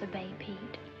exactly disobey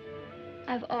Pete.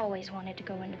 I've always wanted to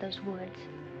go into those woods.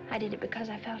 I did it because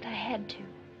I felt I had to.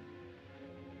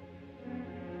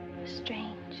 It was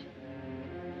strange.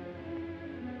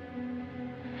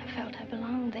 I felt I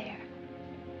belonged there.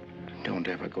 Don't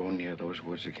ever go near those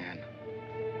woods again.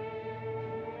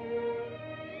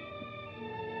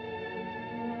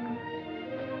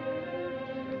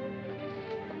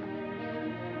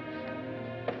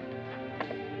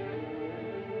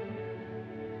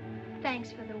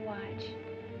 Thanks for the watch.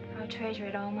 I'll treasure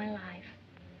it all my life.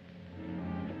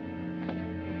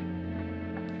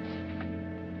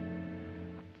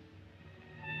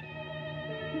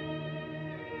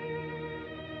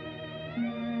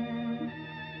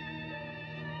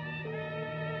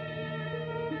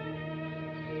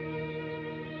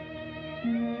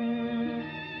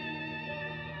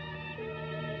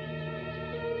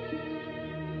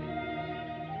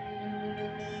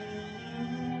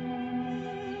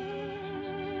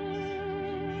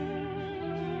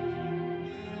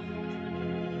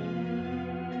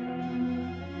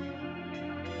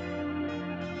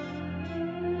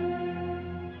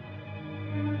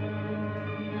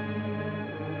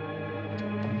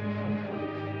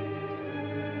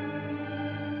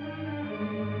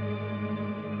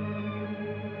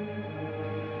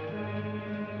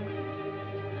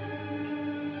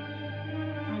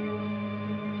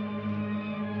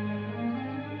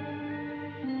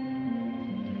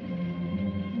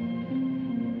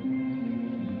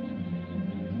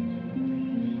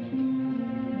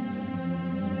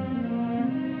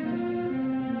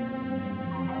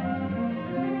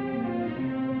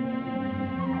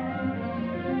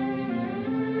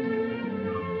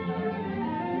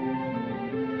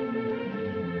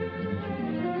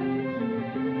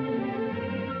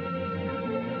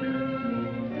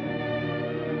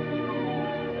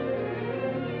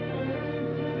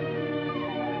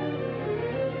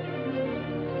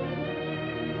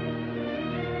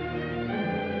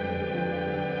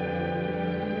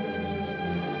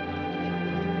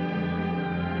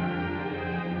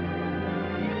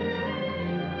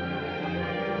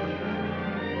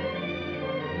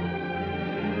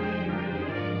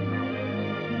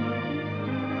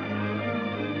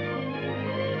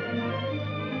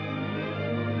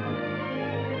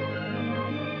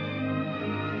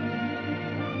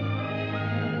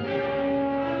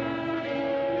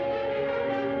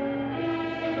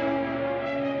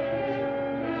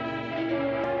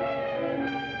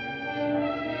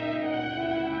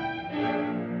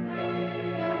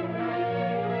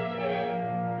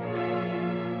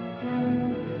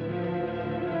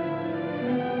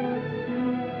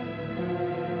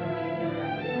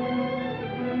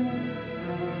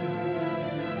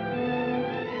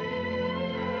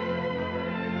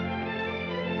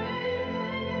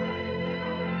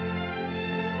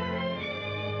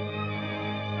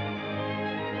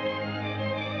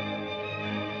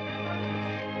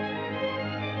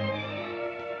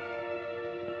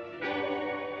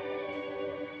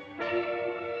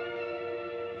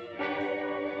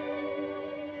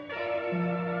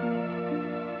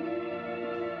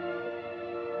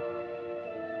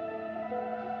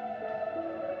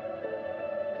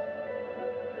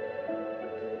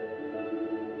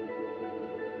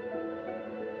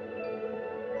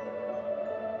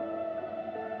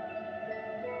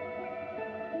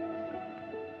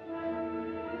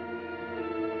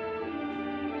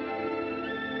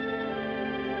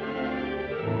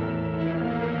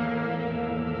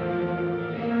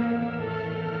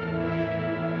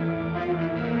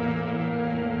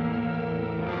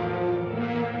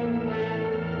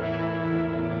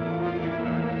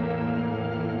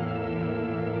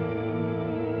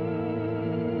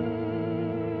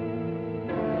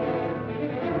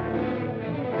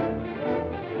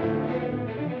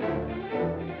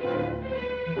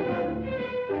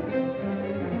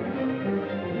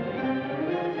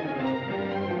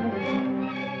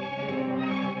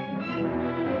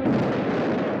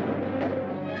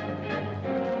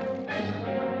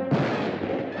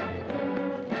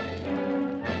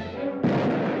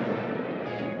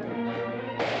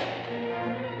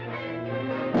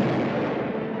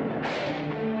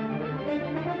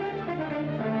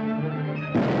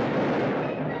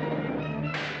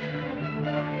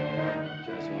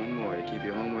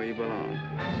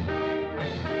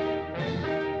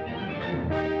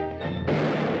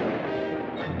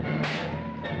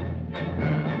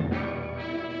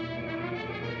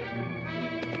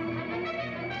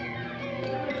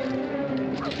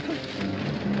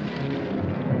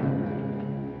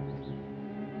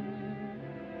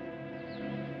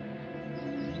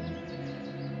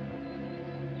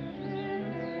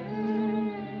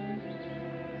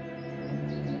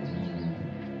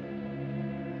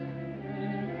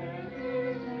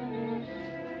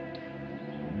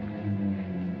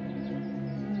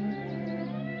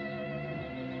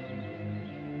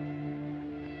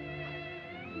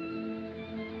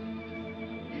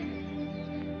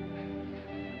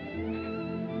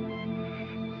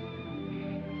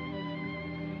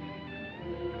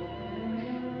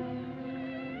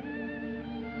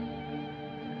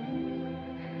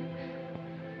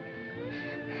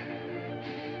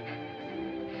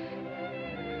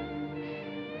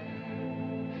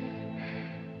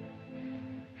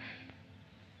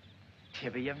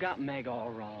 Tibby, you've got Meg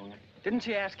all wrong. Didn't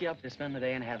she ask you up to spend the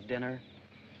day and have dinner?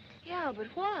 Yeah, but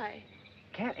why?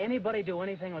 Can't anybody do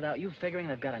anything without you figuring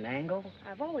they've got an angle?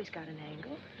 I've always got an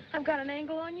angle. I've got an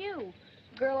angle on you.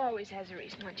 A girl always has a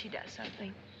reason when she does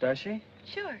something. Does she?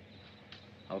 Sure.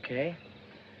 Okay.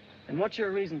 And what's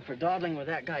your reason for dawdling with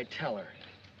that guy Teller?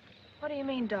 What do you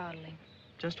mean, dawdling?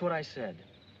 Just what I said.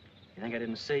 You think I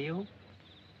didn't see you?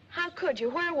 How could you?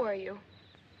 Where were you?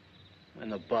 In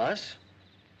the bus?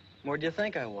 Where'd you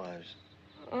think I was?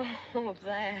 Oh,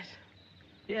 that.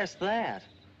 Yes, that.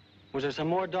 Was there some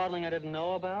more dawdling I didn't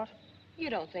know about?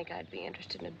 You don't think I'd be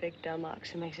interested in a big dumb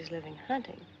ox who makes his living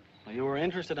hunting? Well, you were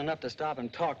interested enough to stop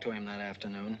and talk to him that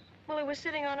afternoon. Well, he was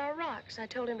sitting on our rocks. I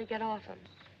told him to get off him.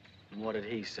 And what did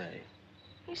he say?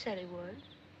 He said he would.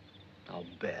 I'll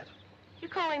bet. You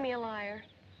calling me a liar?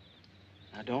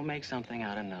 Now, don't make something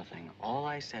out of nothing. All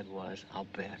I said was, I'll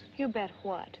bet. You bet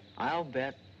what? I'll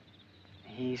bet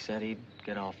he said he'd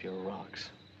get off your rocks.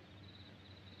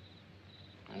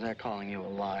 Is that calling you a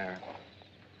liar?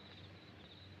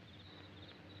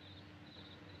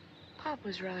 Pop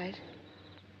was right.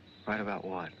 Right about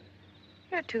what?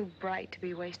 You're too bright to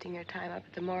be wasting your time up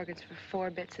at the Morgans for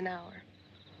 4 bits an hour.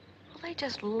 Well, they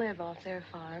just live off their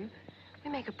farm.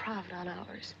 We make a profit on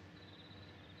ours.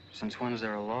 Since when's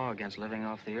there a law against living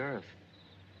off the earth?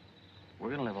 We're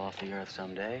gonna live off the earth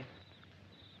someday.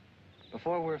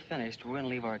 Before we're finished, we're gonna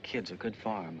leave our kids a good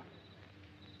farm.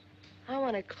 I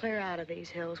want to clear out of these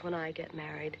hills when I get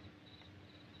married.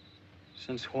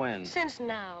 Since when? Since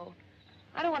now.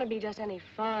 I don't want to be just any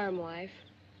farm wife.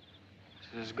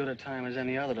 This is as good a time as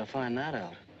any other to find that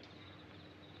out.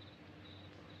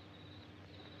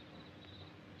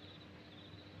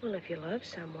 Well, if you love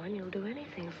someone, you'll do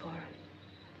anything for him.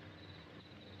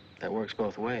 That works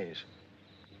both ways.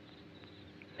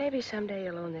 Maybe someday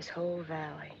you'll own this whole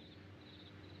valley.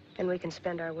 And we can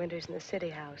spend our winters in the city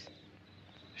house.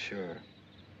 Sure.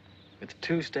 With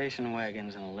 2 station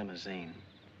wagons and a limousine.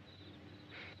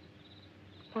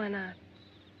 Why not?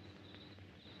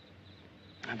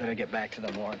 I better get back to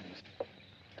the Morgans.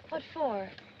 What for?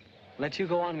 Let you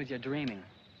go on with your dreaming.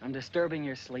 I'm disturbing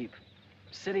your sleep.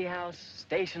 City house,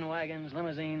 station wagons,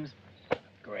 limousines.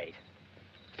 Great.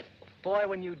 Boy,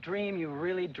 when you dream, you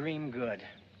really dream good.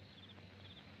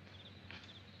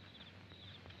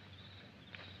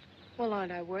 Well,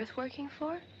 aren't I worth working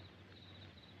for?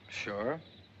 Sure.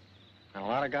 And a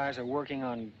lot of guys are working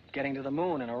on getting to the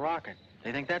moon in a rocket.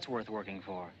 They think that's worth working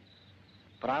for.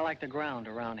 But I like the ground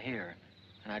around here,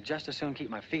 and I'd just as soon keep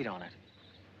my feet on it.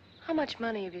 How much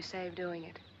money have you saved doing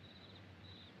it?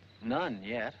 None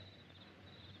yet.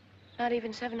 Not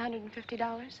even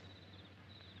 $750?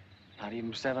 Not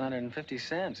even 750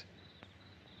 cents.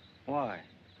 Why?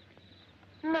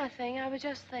 Nothing. I was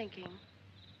just thinking.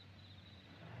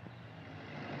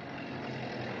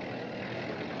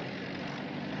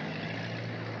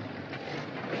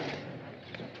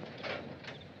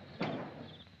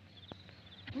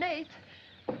 Nate,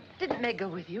 didn't Meg go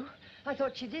with you? I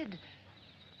thought she did.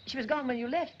 She was gone when you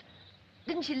left.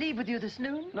 Didn't she leave with you this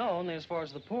noon? No, only as far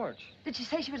as the porch. Did she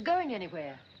say she was going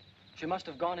anywhere? She must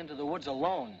have gone into the woods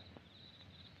alone.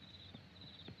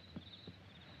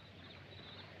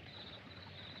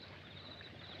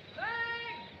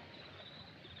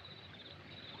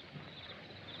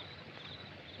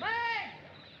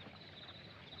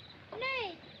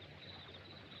 Nate!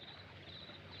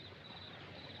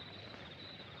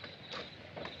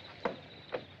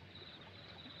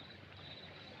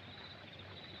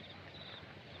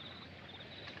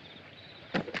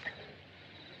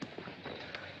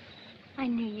 I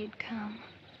knew you'd come.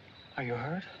 Are you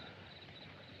hurt?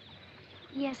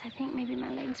 Yes, I think maybe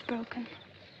my leg's broken.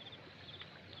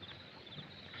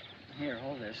 Here,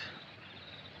 hold this.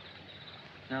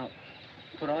 Now,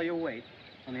 put all your weight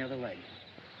on the other leg.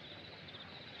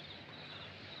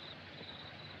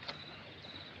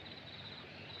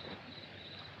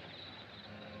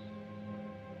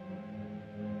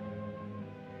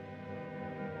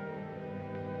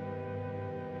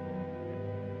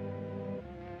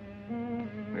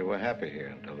 We were happy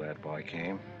here until that boy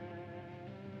came.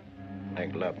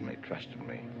 Meg loved me, trusted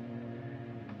me,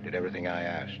 did everything I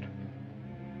asked.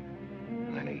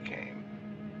 And then he came.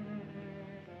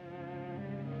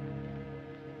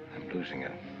 I'm losing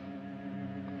her.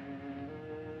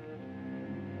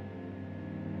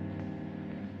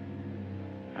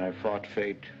 I fought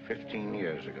fate 15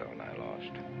 years ago and I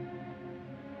lost.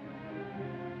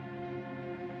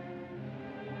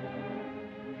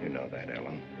 You know that,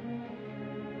 Ellen.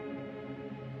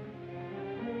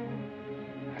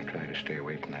 I tried to stay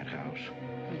away from that house.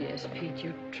 Yes, Pete,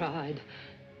 you tried.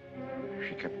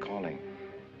 She kept calling.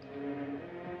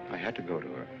 I had to go to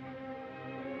her.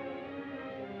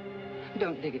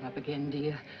 Don't dig it up again,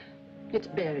 dear. It's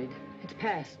buried. It's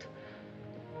past.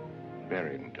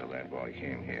 Buried until that boy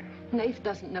came here. Nath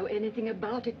doesn't know anything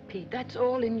about it, Pete. That's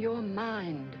all in your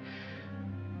mind.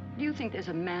 Do you think there's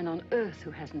a man on earth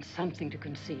who hasn't something to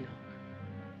conceal?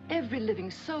 Every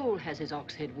living soul has his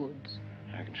Oxhead Woods.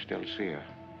 I can still see her.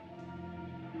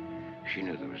 She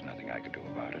knew there was nothing I could do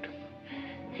about it.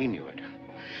 He knew it.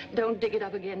 Don't dig it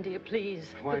up again, dear, please.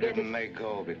 Why Forget didn't it. they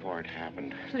go before it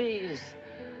happened? Please.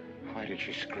 Why did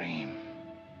she scream?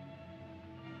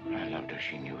 I loved her.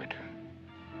 She knew it.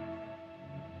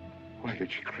 Why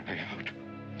did she cry out?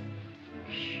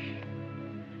 Shh.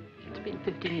 It's been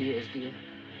 15 years, dear.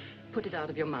 Put it out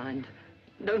of your mind.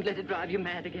 Don't let it drive you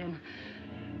mad again.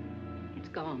 It's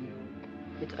gone.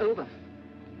 It's over.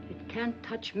 It can't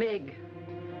touch Meg.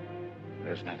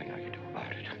 There's nothing I can do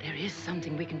about it. There is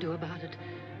something we can do about it.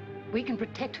 We can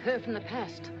protect her from the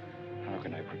past. How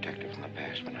can I protect her from the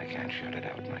past when I can't shut it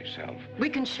out myself? We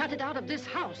can shut it out of this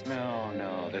house.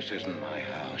 No, this isn't my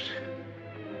house.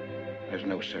 There's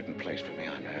no certain place for me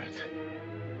on Earth.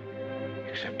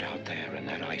 Except out there in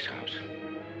that ice house.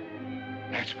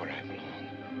 That's where I belong.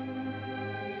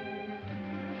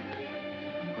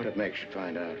 What'd it make she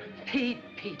find out?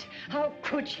 Pete, how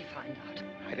could she find out?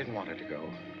 I didn't want her to go.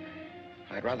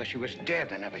 I'd rather she was dead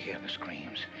than ever hear the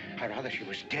screams. I'd rather she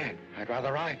was dead. I'd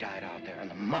rather I died out there in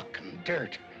the muck and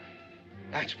dirt.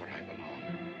 That's where I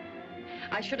belong.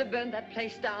 I should have burned that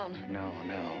place down. No.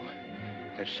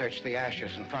 They'd search the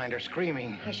ashes and find her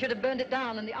screaming. I should have burned it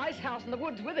down and the ice house and the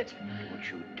woods with it. Don't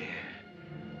you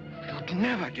dare. You'd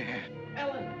never dare.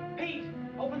 Ellen, Pete,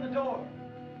 open the door.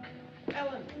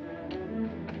 Ellen.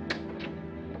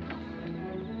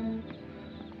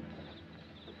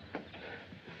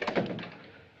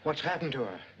 What's happened to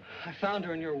her? I found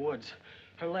her in your woods.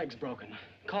 Her leg's broken.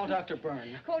 Call Dr.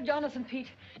 Byrne. Call Jonathan, Pete.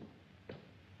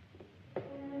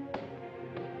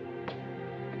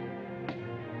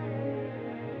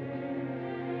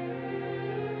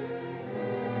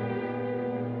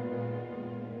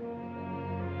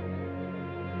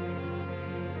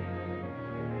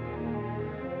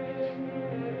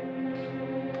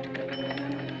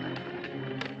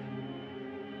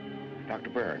 Dr.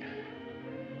 Byrne.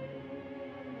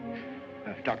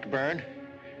 Dr. Byrne,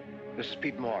 this is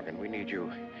Pete Morgan. We need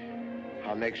you.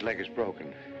 Our Meg's leg is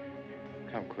broken.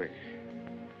 Come quick.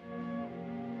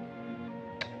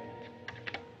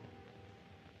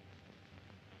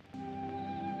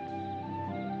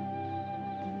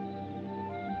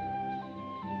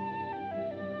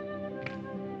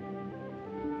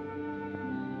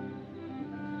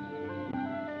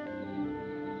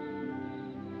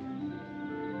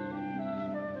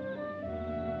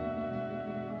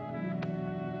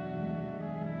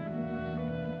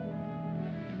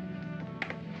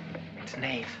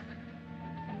 Nath.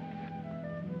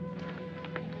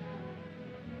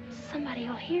 Somebody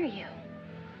will hear you.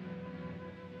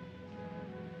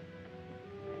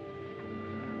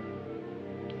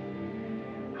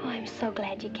 Oh, I'm so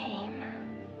glad you came.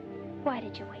 Why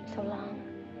did you wait so long?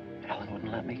 Ellen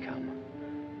wouldn't let me come.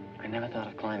 I never thought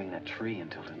of climbing that tree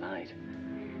until tonight.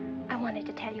 I wanted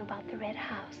to tell you about the red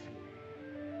house.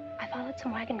 I followed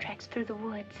some wagon tracks through the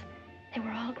woods. They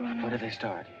were all grown up. Where did they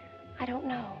start? I don't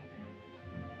know.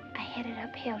 I headed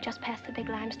uphill just past the big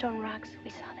limestone rocks we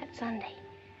saw that Sunday.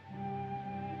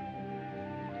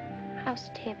 How's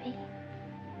Tibby?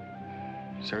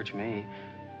 Search me.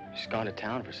 She's gone to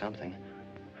town for something.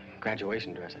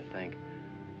 Graduation dress, I think.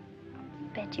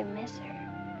 Bet you miss her.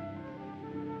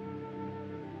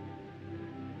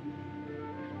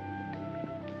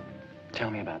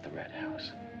 Tell me about the red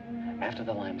house. After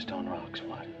the limestone rocks,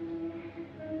 what?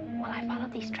 Well, I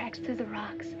followed these tracks through the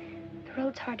rocks. The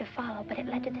road's hard to follow, but it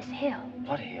led to this hill.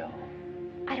 What hill?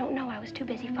 I don't know. I was too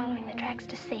busy following the tracks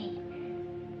to see.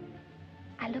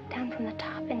 I looked down from the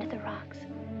top into the rocks.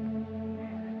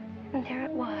 And there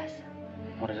it was.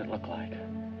 What did it look like?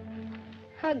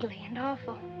 Ugly and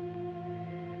awful.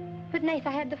 But, Nath,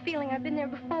 I had the feeling I'd been there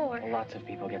before. Well, lots of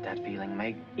people get that feeling,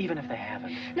 Meg, even if they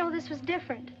haven't. No, this was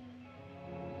different.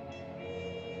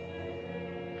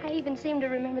 I even seemed to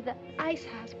remember the ice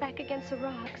house back against the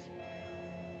rocks.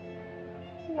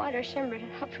 Water shimmered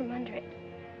out from under it.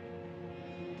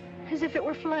 As if it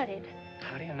were flooded.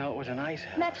 How do you know it was an ice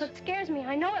house? That's what scares me.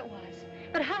 I know it was.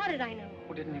 But how did I know?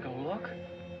 Well, didn't you go look?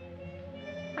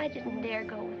 I didn't dare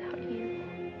go without you.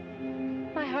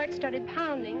 My heart started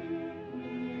pounding.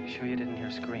 Sure you didn't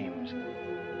hear screams?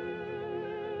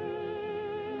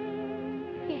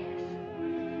 Yes.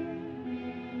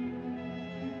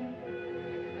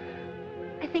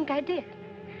 I think I did.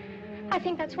 I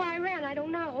think that's why I ran. I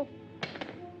don't know.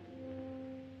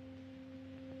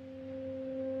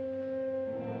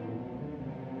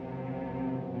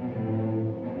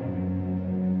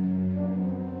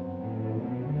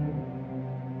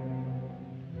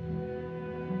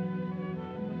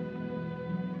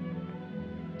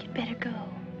 You'd better go.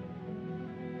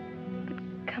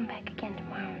 But come back again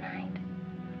tomorrow night.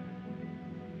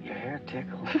 Your hair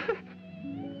tickles.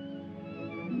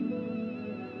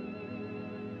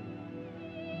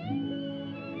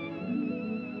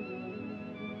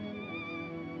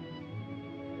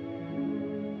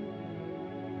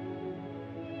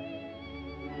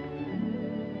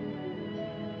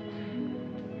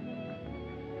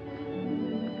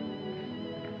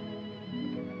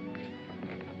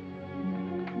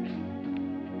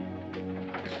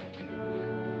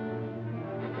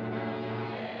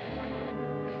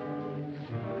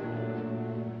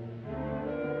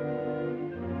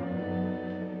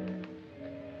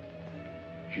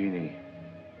 Jeannie.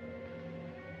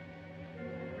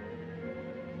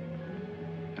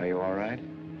 Are you all right?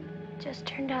 Just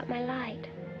turned out my light.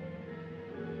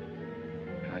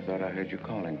 I thought I heard you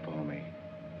calling for me.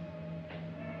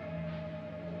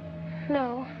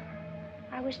 No,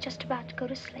 I was just about to go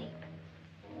to sleep.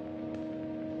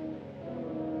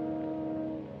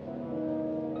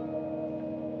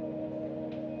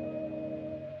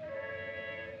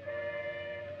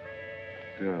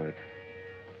 Good.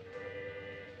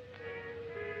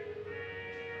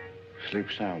 Sleep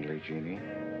soundly, Jeannie.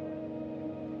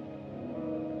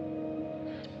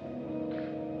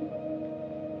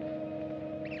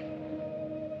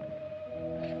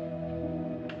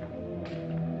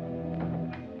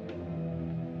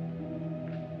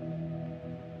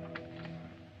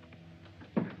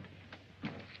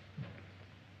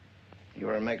 You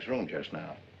were in Meg's room just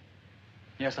now.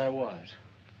 Yes, I was.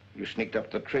 You sneaked up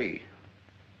the tree.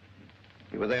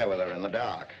 You were there with her in the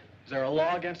dark. Is there a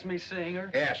law against me seeing her?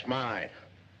 Yes, mine.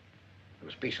 There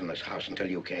was peace in this house until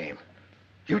you came.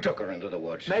 You took her into the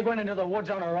woods. Meg went into the woods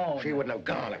on her own. She wouldn't have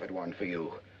gone if it weren't for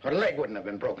you. Her leg wouldn't have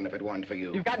been broken if it weren't for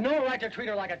you. You've got no right to treat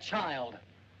her like a child.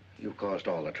 You caused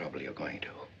all the trouble you're going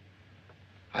to.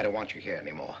 I don't want you here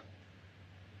anymore.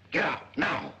 Get out,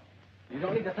 now! You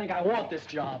don't need to think I want this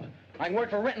job. I can work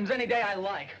for Renton's any day I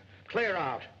like. Clear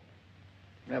out.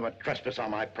 Never trespass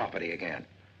on my property again.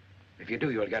 If you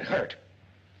do, you'll get hurt.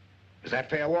 Is that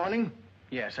fair warning?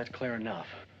 Yes, that's clear enough.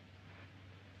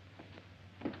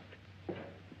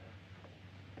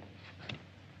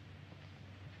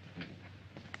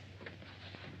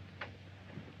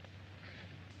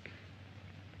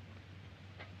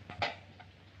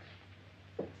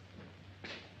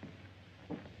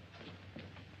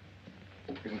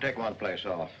 You can take one place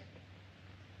off.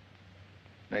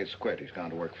 Nate's quit. He's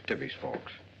gone to work for Tibby's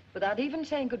folks. Without even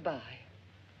saying goodbye.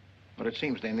 But it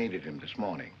seems they needed him this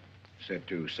morning. Said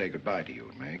to say goodbye to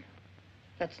you, Meg.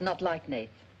 That's not like Nath.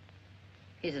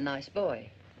 He's a nice boy.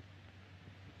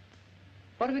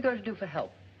 What are we going to do for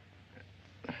help?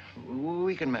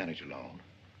 We can manage alone.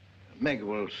 Meg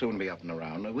will soon be up and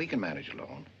around. We can manage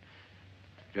alone.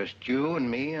 Just you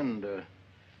and me and,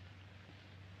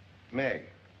 Meg.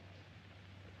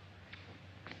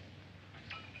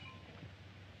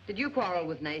 Did you quarrel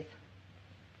with Nath?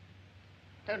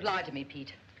 Don't lie to me,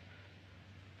 Pete.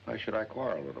 Why should I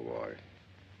quarrel with a boy?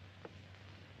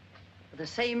 For the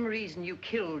same reason you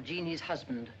killed Jeannie's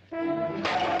husband.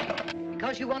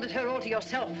 Because you wanted her all to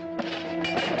yourself.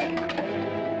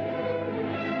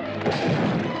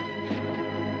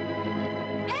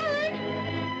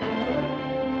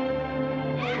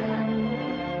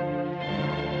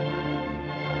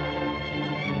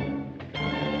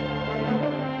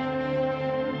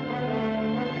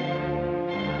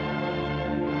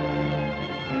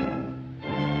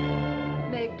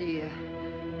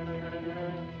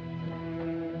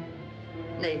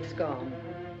 Nate's gone.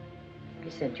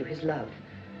 He sent you his love.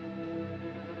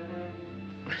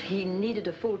 He needed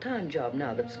a full-time job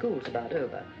now that school's about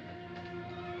over.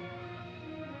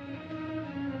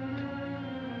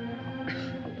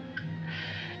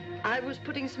 I was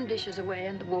putting some dishes away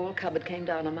and the wall cupboard came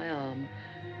down on my arm.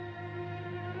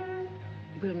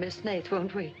 We'll miss Nate,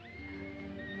 won't we?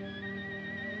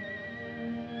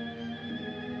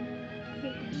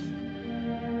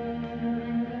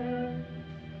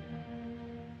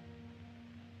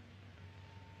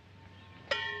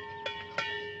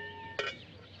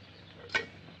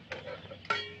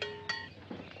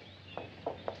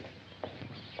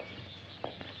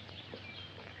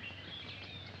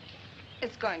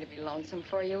 It's going to be lonesome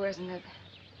for you, isn't it?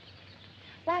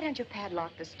 Why don't you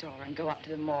padlock the store and go up to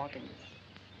the Morgans?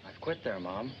 I've quit there,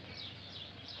 Mom.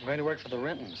 I'm going to work for the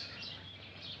Rentons.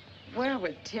 Well,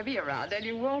 with Tibby around, then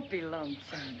you won't be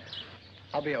lonesome.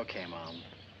 I'll be okay, Mom.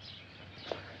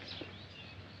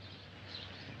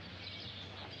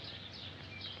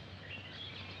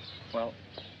 Well,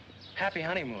 happy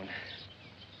honeymoon.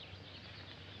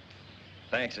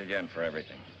 Thanks again for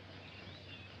everything.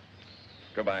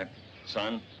 Goodbye.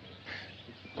 Son?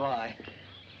 Bye.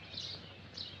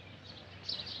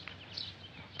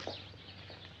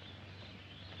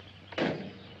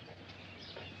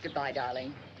 Goodbye,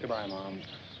 darling. Goodbye, Mom.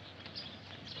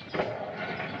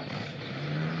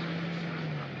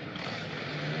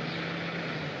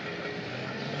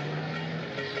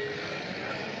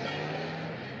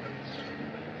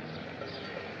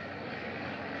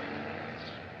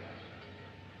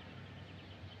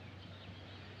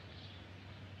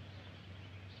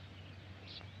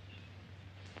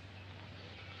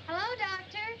 Hello,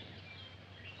 Doctor.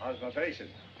 How's my patient?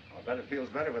 I bet it feels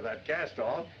better with that cast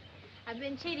off. I've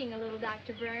been cheating a little,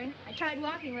 Dr. Byrne. I tried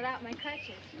walking without my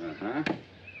crutches. Uh-huh.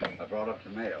 I brought up the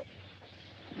mail.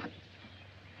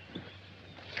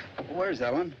 Where's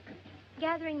Ellen?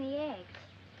 Gathering the eggs.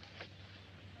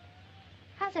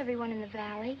 How's everyone in the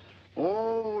valley?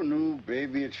 Oh, new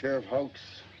baby at Sheriff Hoke's.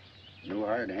 New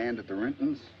hired hand at the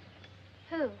Rintons.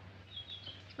 Who?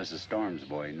 Mrs. Storm's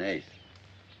boy, Nath.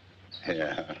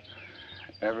 Yeah.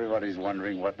 Everybody's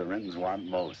wondering what the Rintons want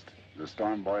most. The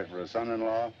Storm boy for a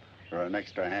son-in-law or an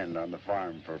extra hand on the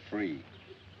farm for free.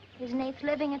 Is Nath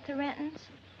living at the Rentons?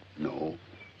 No.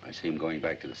 I see him going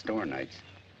back to the store nights.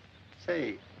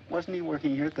 Say, wasn't he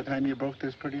working here at the time you broke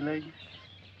this pretty leg?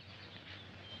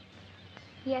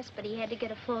 Yes, but he had to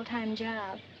get a full-time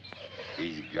job.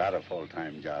 He's got a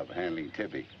full-time job handling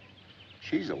Tibby.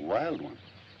 She's a wild one.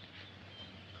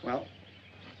 Well,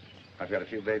 I've got a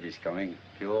few babies coming,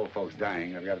 a few old folks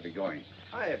dying. I've got to be going.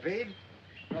 Hiya, Pete.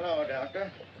 Hello,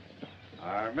 Doctor.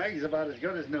 Our Meg's about as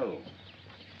good as new.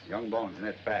 Young bones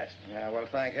knit fast. Yeah, well,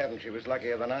 thank heaven she was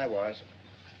luckier than I was.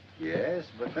 Yes,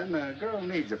 but then a girl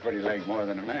needs a pretty leg more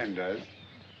than a man does.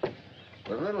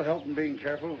 With a little help and being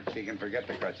careful, she can forget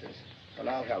the crutches. Well,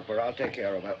 I'll help her. I'll take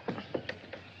care of her.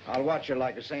 I'll watch her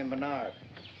like a St. Bernard.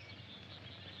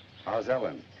 How's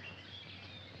Ellen?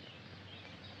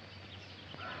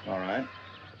 All right.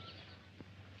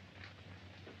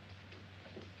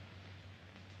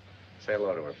 Say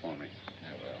hello to her for me.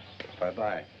 I will.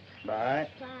 Bye-bye. Bye.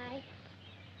 Bye.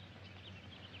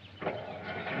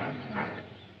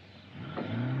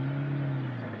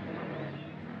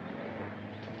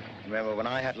 Remember when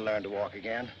I had to learn to walk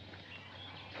again?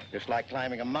 Just like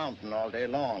climbing a mountain all day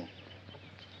long.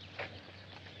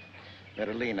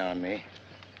 Better lean on me.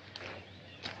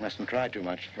 Mustn't try too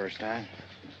much the first time.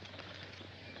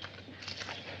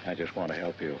 I just want to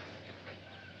help you.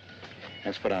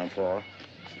 That's what I'm for.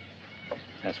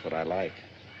 That's what I like.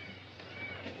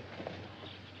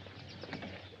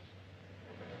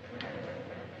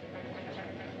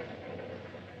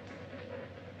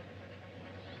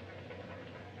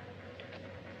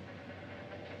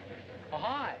 Oh,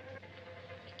 hi.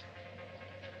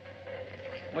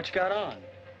 What you got on?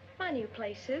 My new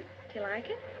play suit. Do you like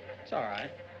it? It's all right.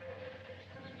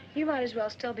 You might as well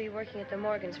still be working at the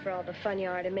Morgans for all the fun you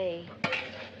are to me.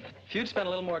 If you'd spent a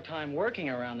little more time working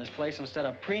around this place instead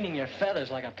of preening your feathers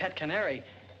like a pet canary,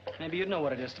 maybe you'd know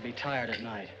what it is to be tired at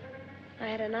night. I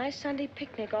had a nice Sunday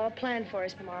picnic all planned for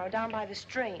us tomorrow down by the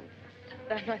stream.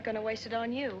 But I'm not going to waste it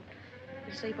on you. You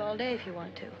can sleep all day if you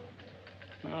want to.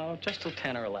 Oh, just till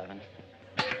 10 or 11.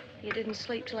 You didn't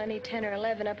sleep till any 10 or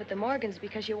 11 up at the Morgans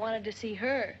because you wanted to see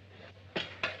her.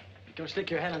 Go stick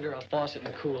your head under a faucet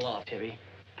and cool off, Tibby.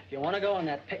 If you want to go on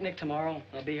that picnic tomorrow,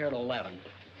 I'll be here at 11.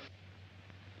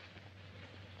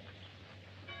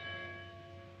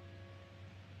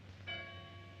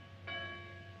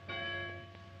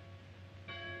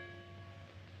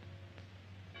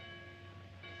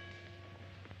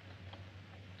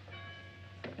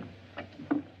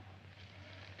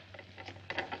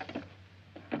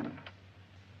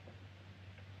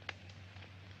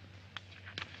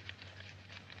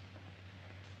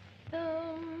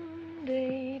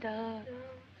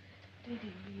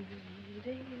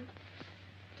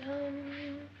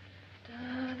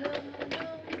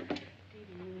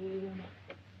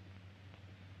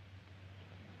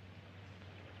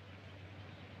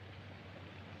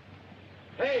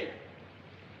 Hey,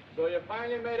 so you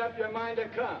finally made up your mind to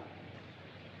come?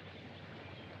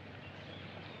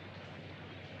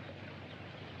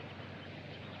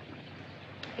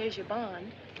 Here's your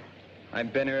bond.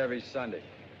 I've been here every Sunday.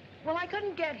 Well, I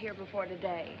couldn't get here before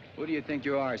today. Who do you think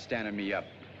you are standing me up?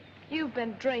 You've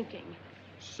been drinking.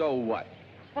 So what?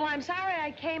 Well, I'm sorry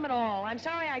I came at all. I'm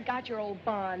sorry I got your old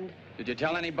bond. Did you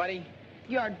tell anybody?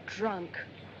 You're drunk.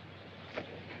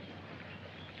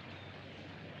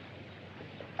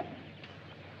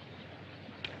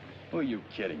 Who are you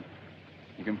kidding?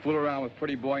 You can fool around with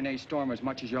pretty boy named Storm as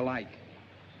much as you like.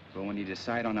 But when you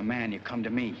decide on a man, you come to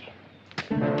me.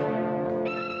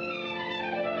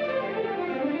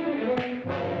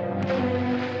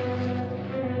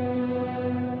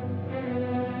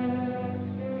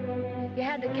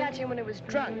 had to catch him when he was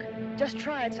drunk. Just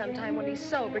try it sometime when he's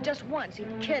sober. Just once,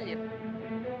 he'd kill you.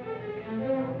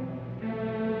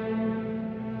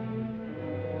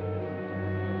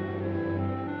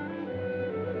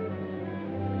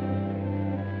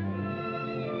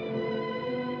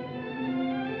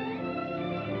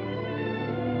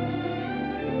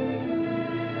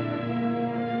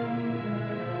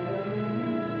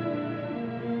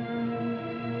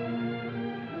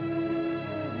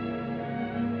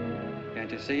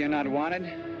 See you're not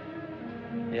wanted?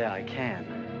 Yeah, I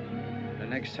can. The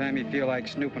next time you feel like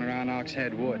snooping around Ox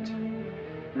Head Woods,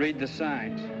 read the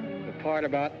signs. The part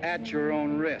about at your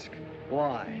own risk.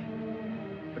 Why?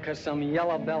 Because some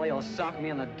yellow belly will sock me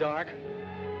in the dark?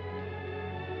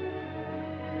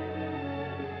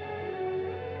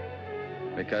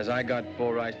 Because I got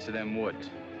full rights to them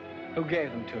woods. Who gave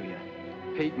them to you?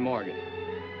 Pete Morgan.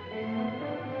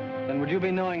 Then would you be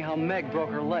knowing how Meg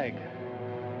broke her leg?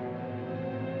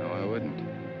 I wouldn't.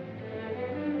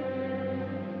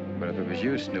 But if it was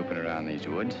you snooping around these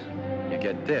woods, you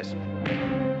get this.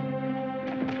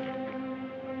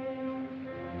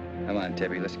 Come on,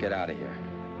 Tibby, let's get out of here.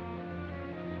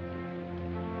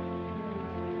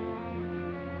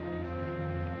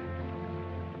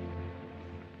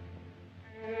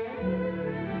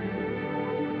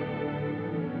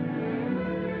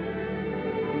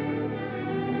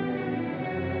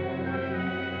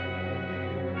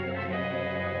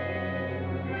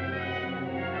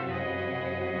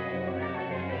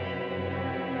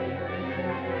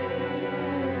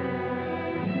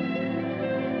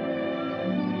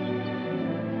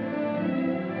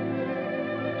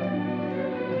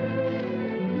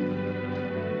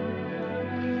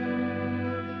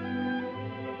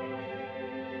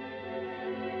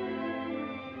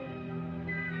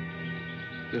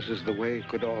 This is the way it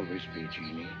could always be,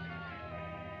 Jeannie.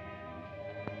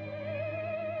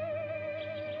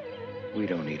 We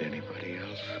don't need anybody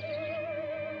else.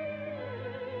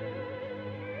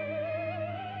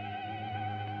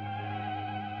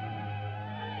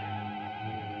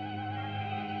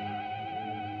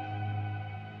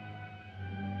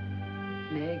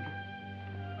 Meg.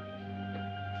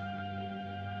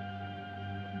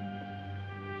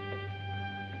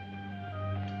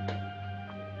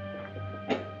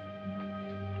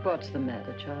 What's the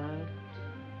matter, child?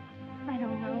 I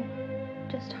don't know.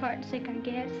 Just heartsick, I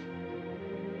guess.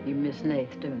 You miss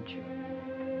Nath, don't you?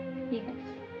 Yes.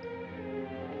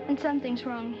 And something's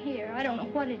wrong here. I don't know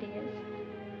what it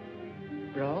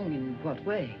is. Wrong in what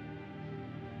way?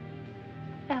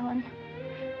 Ellen,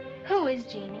 who is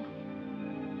Jeannie?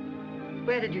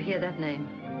 Where did you hear that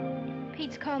name?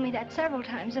 Pete's called me that several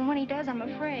times, and when he does, I'm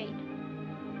afraid.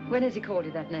 When has he called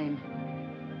you that name?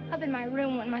 Up in my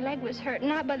room when my leg was hurt,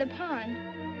 and out by the pond.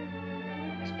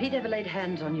 Has Pete ever laid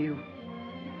hands on you?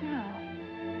 No.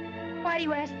 Why do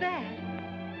you ask that?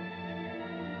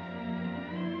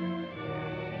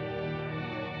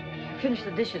 Finish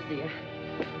the dishes, dear.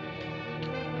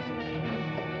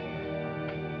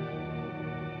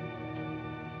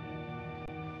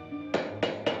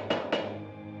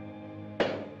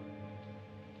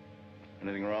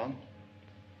 Anything wrong?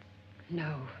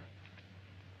 No.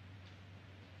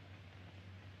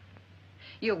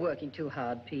 You're working too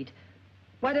hard, Pete.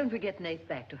 Why don't we get Nath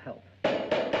back to help?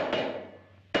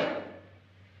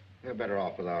 You're better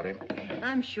off without him.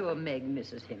 I'm sure Meg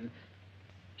misses him.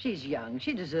 She's young.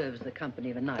 She deserves the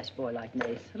company of a nice boy like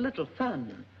Nath. A little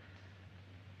fun.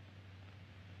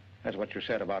 That's what you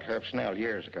said about Herb Snell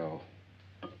years ago.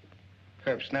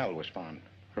 Herb Snell was fun,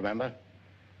 remember?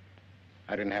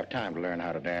 I didn't have time to learn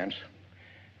how to dance.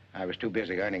 I was too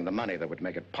busy earning the money that would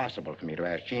make it possible for me to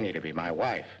ask Jeannie to be my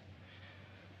wife.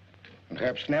 And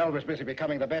Herb Snell was busy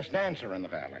becoming the best dancer in the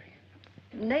valley.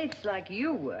 Nate's like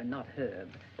you were, not Herb.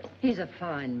 He's a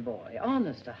fine boy,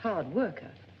 honest, a hard worker.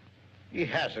 He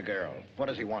has a girl. What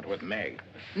does he want with Meg?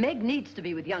 Meg needs to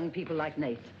be with young people like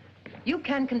Nate. You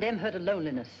can't condemn her to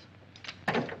loneliness.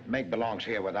 Meg belongs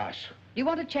here with us. You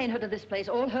want to chain her to this place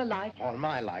all her life? All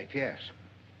my life, yes.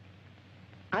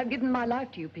 I've given my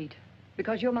life to you, Pete,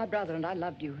 because you're my brother and I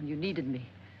loved you and you needed me.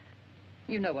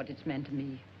 You know what it's meant to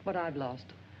me, what I've lost.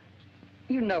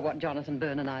 You know what Jonathan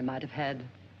Byrne and I might have had.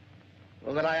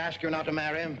 Well, did I ask you not to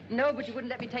marry him? No, but you wouldn't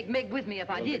let me take Meg with me if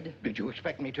I did. Did you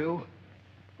expect me to?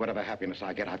 Whatever happiness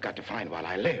I get, I've got to find while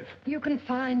I live. You can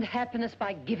find happiness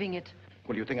by giving it.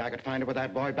 Well, you think I could find it with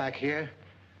that boy back here?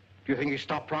 Do you think he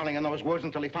stopped prowling in those woods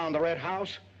until he found the red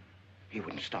house? He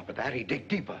wouldn't stop at that. He'd dig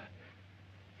deeper.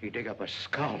 He'd dig up a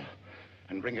skull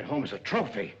and bring it home as a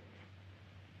trophy.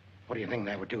 What do you think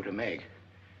that would do to Meg?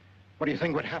 What do you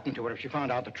think would happen to her if she found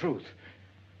out the truth?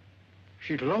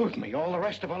 She'd loathe me all the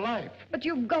rest of her life. But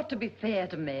you've got to be fair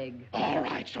to Meg. All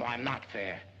right, so I'm not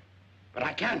fair. But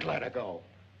I can't let her go.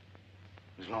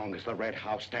 As long as the red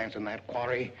house stands in that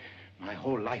quarry, my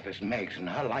whole life is Meg's and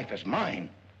her life is mine.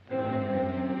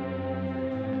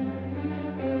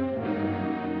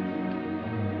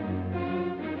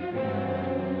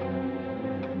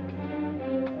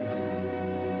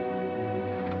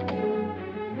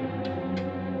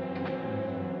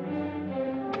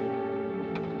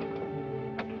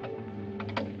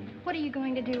 What are you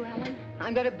going to do, Ellen?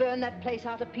 I'm going to burn that place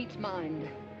out of Pete's mind.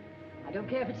 I don't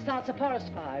care if it starts a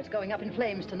forest fire. It's going up in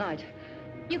flames tonight.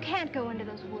 You can't go into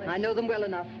those woods. I know them well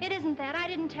enough. It isn't that. I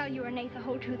didn't tell you or Nate the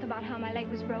whole truth about how my leg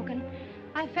was broken.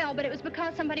 I fell, but it was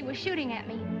because somebody was shooting at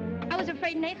me. I was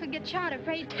afraid Nate would get shot,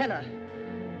 afraid... Teller.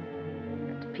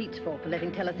 That's Pete's fault for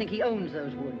letting Teller think he owns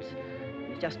those woods.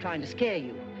 He's just trying to scare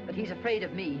you, but he's afraid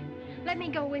of me. Let me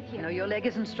go with you. No, your leg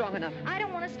isn't strong enough. I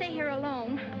don't want to stay here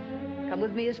alone. Come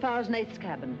with me as far as Nate's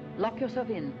cabin. Lock yourself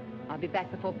in. I'll be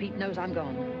back before Pete knows I'm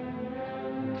gone.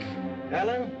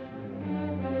 Ellen?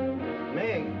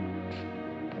 Meg?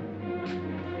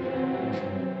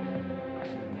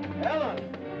 Ellen?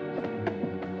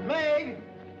 Meg?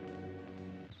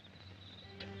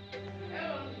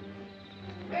 Ellen?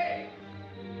 Meg?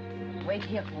 Wait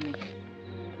here for me.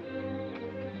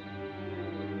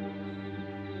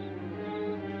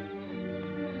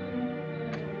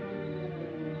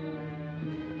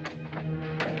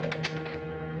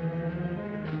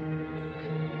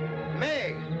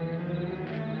 Meg!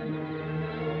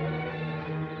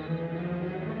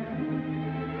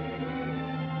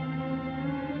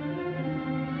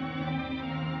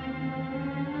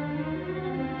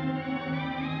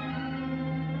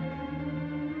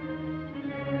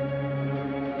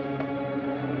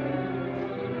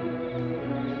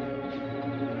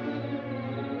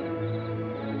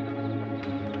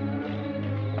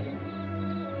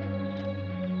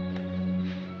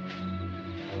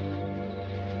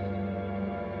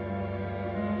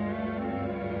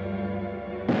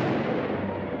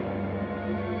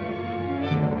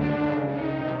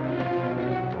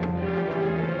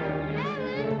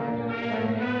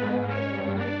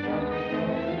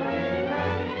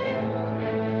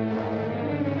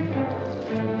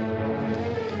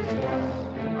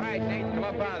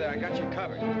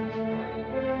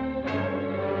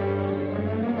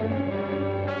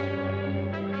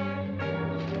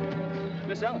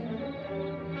 Miss Ellen.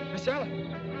 Miss Ellen.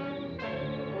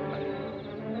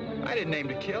 I didn't aim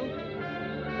to kill.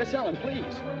 Miss Ellen,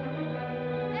 please.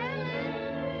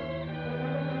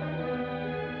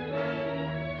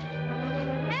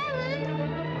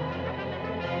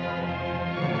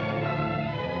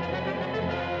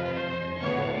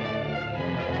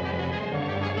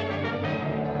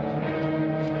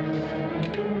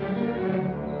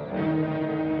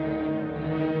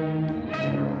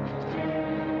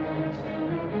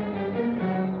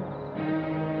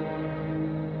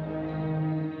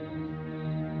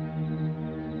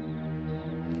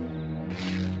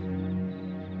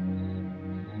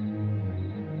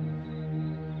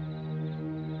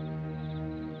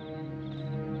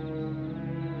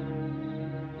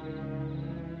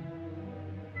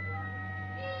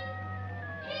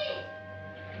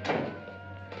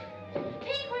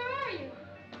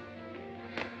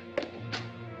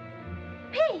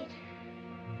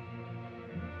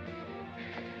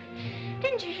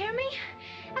 Didn't you hear me?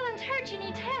 Ellen's hurt. She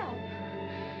needs help.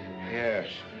 Yes,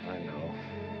 I know.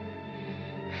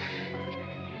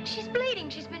 She's bleeding.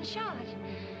 She's been shot.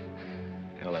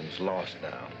 Ellen's lost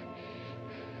now.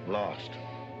 Lost.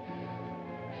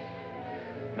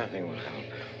 Nothing will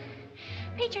help.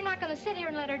 Pete, you're not going to sit here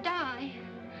and let her die.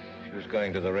 She was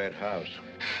going to the red house.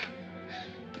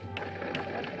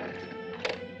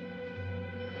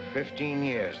 15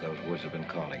 years those woods have been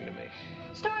calling to me.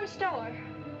 Storm store.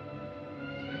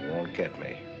 They won't get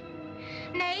me.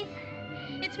 Nath,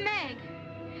 it's Meg.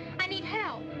 I need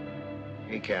help.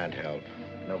 He can't help.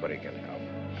 Nobody can help.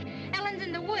 Ellen's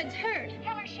in the woods, hurt.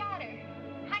 Teller shot her.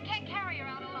 I can't carry her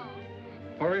out alone.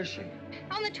 Where is she?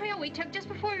 On the trail we took just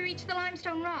before we reached the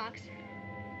limestone rocks.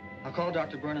 I'll call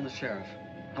Dr. Byrne and the sheriff.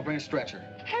 I'll bring a stretcher.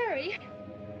 Hurry.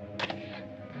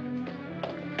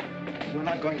 You're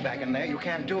not going back in there. You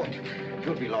can't do it.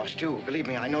 You'll be lost, too. Believe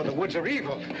me, I know the woods are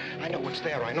evil. I know what's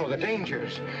there. I know the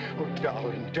dangers. Oh,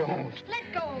 darling, don't.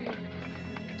 Let go of me.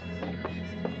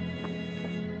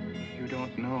 You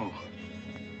don't know.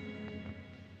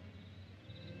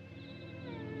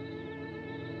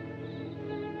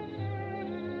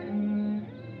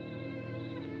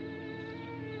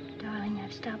 Darling,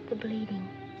 I've stopped the bleeding.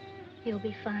 You'll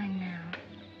be fine now.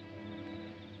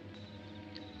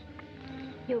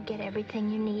 You'll get everything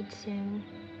you need soon.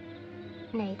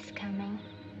 Nate's coming,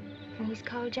 and he's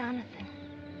called Jonathan.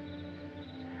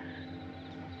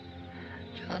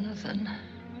 Jonathan.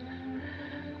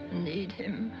 Need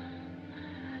him.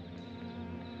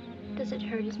 Does it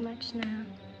hurt as much now?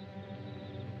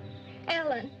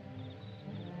 Ellen!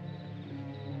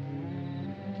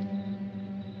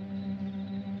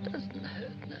 Doesn't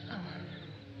hurt now.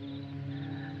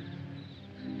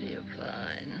 You're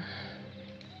fine.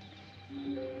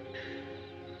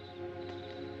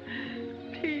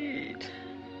 Pete.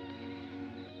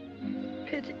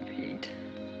 Pity Pete.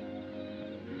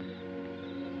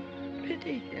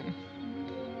 Pity him.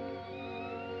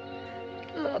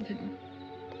 Love him.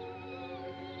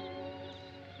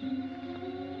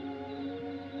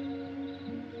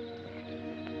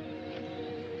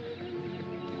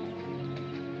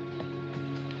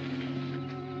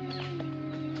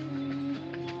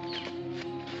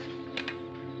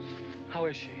 How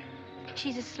is she?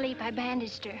 She's asleep. I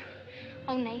bandaged her.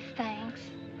 Oh, Nate, thanks.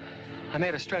 I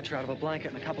made a stretcher out of a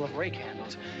blanket and a couple of rake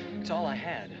handles. It's all I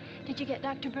had. Did you get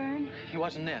Dr. Byrne? He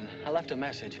wasn't in. I left a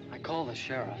message. I called the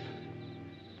sheriff.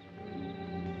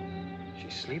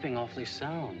 She's sleeping awfully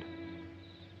sound.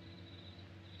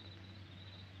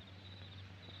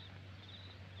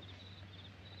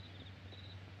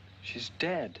 She's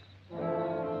dead.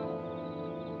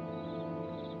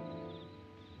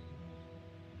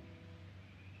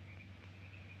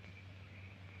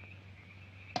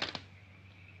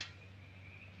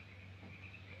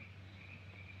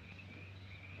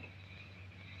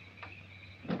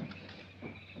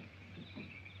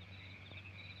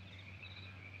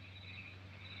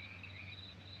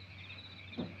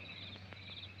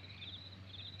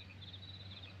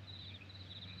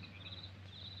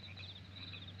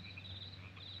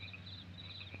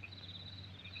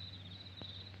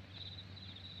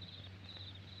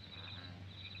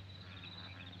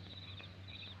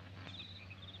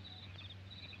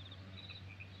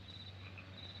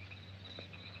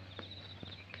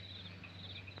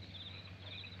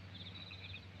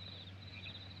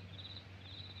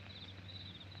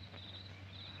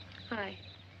 Hi.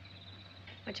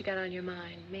 What you got on your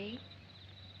mind? Me?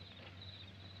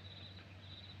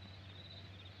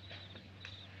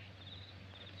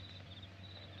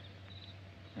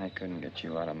 I couldn't get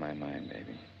you out of my mind,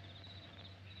 baby.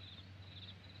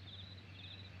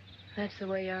 That's the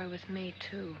way you are with me,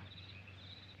 too.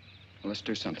 Well, let's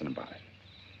do something about it.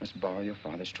 Let's borrow your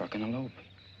father's truck and elope.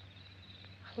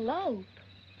 Elope?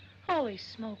 Holy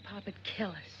smoke, Pop, it'd kill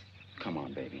us. Come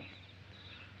on, baby.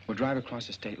 We'll drive across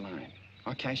the state line.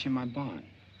 I'll cash in my bond.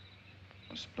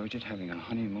 We'll splurge it having a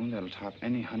honeymoon that'll top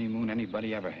any honeymoon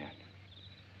anybody ever had.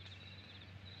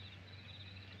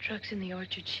 The truck's in the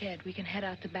orchard shed. We can head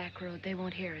out the back road. They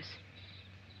won't hear us.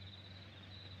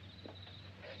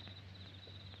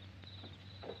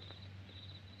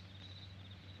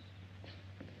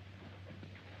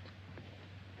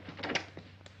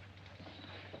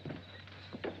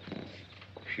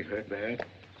 She hurt bad?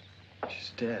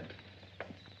 She's dead.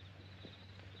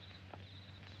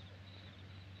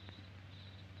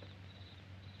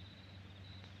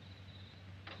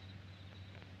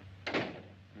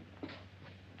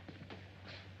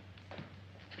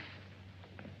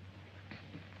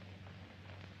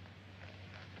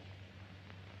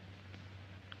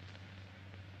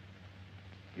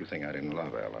 You think I didn't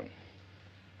love Ellen?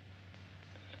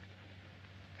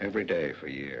 Every day for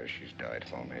years she's died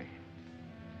for me.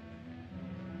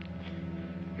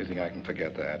 You think I can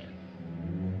forget that?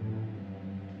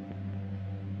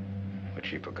 But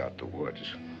she forgot the woods.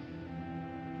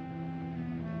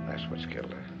 That's what's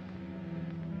killed her.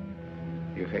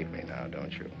 You hate me now,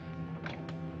 don't you?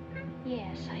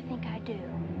 Yes, I think I do.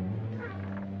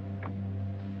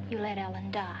 You let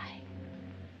Ellen die.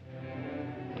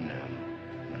 No.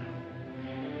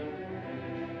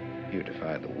 You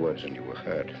defied the woods and you were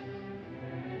hurt.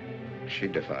 She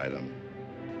defied them.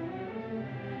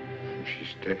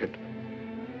 She's dead.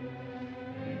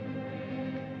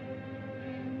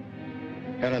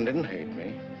 Ellen didn't hate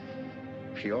me.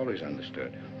 She always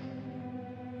understood.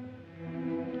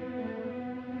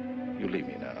 You leave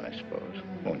me now, I suppose,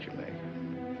 won't you, Meg?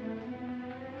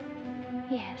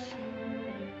 Yes.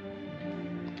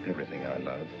 Everything I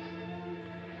love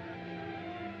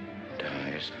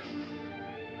dies.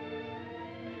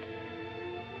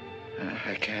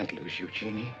 I can't lose you,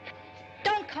 Jeannie.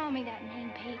 Don't call me that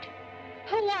name, Pete.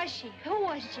 Who was she? Who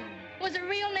was Jeannie? Was her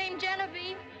real name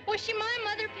Genevieve? Was she my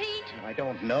mother, Pete? I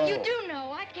don't know. You do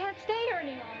know. I can't stay here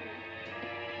any longer.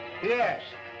 Yes.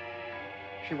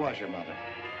 She was your mother.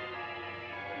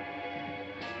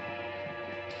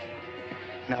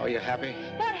 Now, are you happy?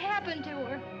 What happened? happened to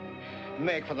her?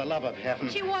 Meg, for the love of heaven.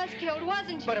 She was killed,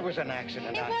 wasn't she? But it was an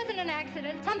accident. It wasn't an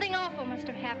accident. Something awful must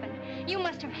have happened. You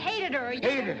must have hated her.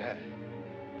 Hated her?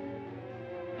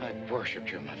 I worshipped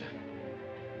your mother.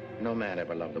 No man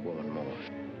ever loved a woman more.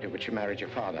 But you married your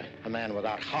father, a man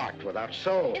without heart, without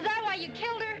soul. Is that why you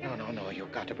killed her? No,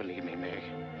 you've got to believe me, Meg.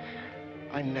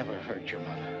 I never hurt your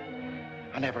mother.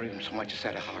 I never even so much as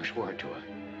said a harsh word to her.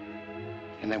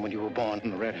 And then when you were born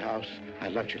in the Red House, I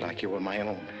loved you like you were my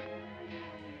own.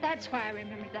 That's why I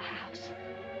remembered the house.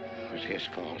 It was his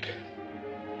fault.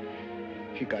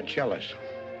 He got jealous.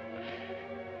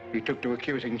 He took to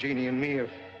accusing Jeannie and me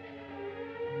of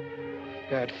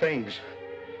bad things.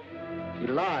 He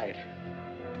lied.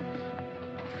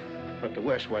 But the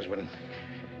worst was when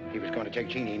he was going to take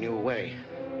Jeannie and you away.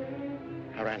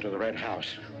 I ran to the Red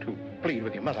House to plead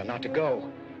with your mother not to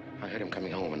go. I heard him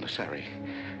coming home in the surrey.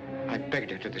 I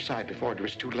begged her to decide before it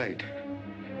was too late.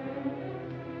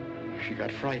 She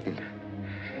got frightened.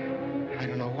 I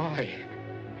don't know why.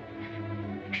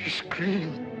 She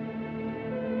screamed.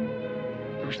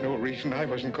 There was no reason I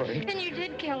wasn't going. Then you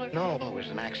did kill her. No, it was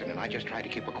an accident. I just tried to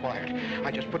keep her quiet.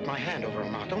 I just put my hand over her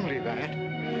mouth, only that.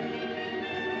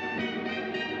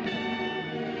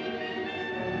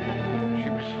 She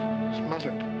was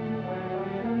smothered.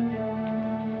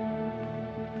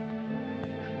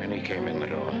 Then he came in the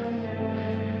door.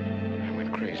 I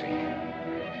went crazy.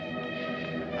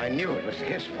 I knew it was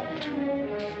his fault.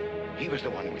 He was the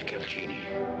one who had killed Jeannie.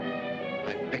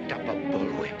 I picked up a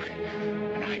bullwhip,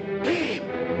 and I beat him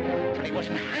until he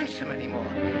wasn't handsome anymore,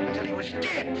 until he was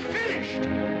dead, finished.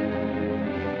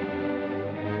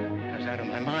 I was out of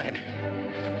my mind.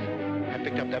 I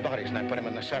picked up their bodies and I put them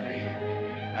in the surrey.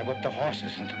 I whipped the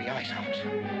horses into the ice house.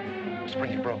 The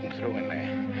spring had broken through in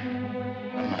there.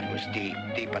 The mud was deep,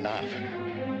 deep enough.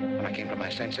 When I came to my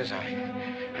senses, I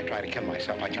tried to kill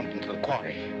myself. I jumped into the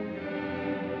quarry.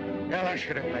 Ella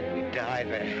should have let me die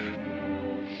there.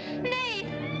 Nate!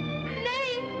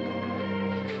 Nate!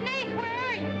 Nate, where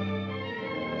are you?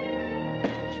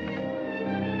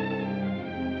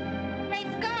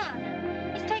 Nate's gone.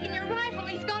 He's taken your rifle.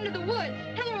 He's gone to the woods.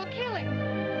 Heller will kill him.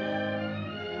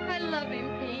 I love him,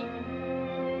 Pete.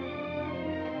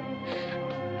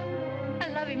 I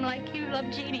love him like you love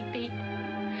Jeannie, Pete.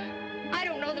 I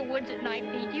don't know the woods at night,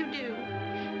 Pete. You do.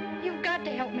 You've got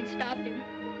to help me stop him.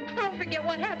 Don't forget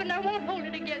what happened. I won't hold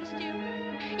it against you.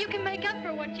 You can make up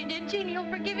for what you did. Jeannie will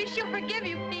forgive you. She'll forgive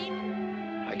you, Pete.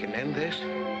 I can end this.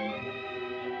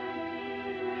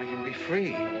 I can be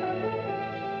free.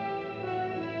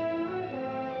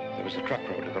 There was the truck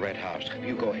road to the Red House.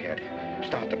 You go ahead.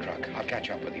 Start the truck. I'll catch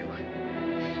up with you.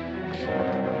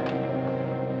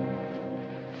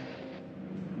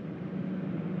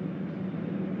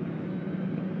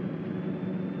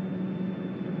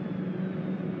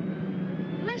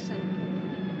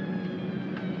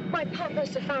 My pop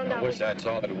must have found out. I wish that's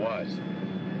all it was.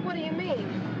 What do you mean?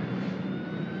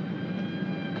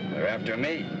 They're after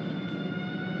me.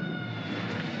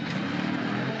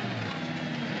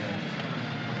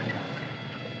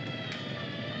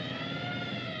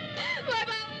 My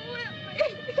mama whipped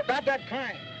me. Stop that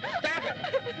crying. Stop it.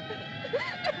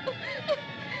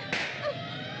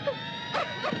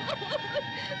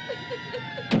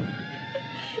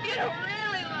 You don't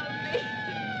really love me.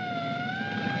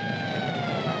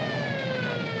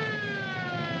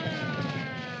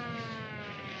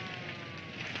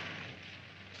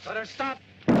 Let her stop.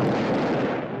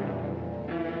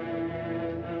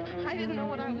 I didn't know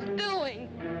what I was doing.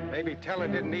 Maybe Teller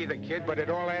didn't either, kid, but it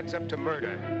all adds up to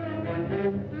murder.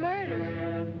 Murder?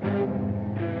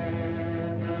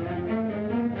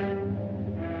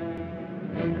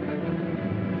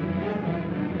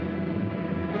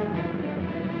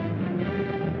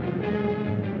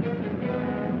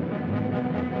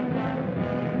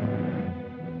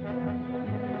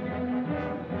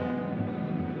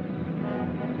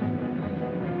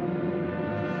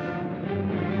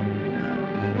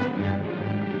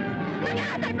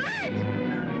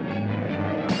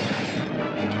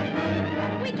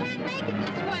 We can't make it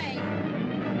this way.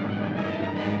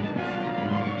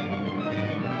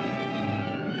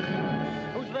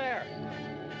 Who's there?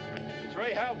 It's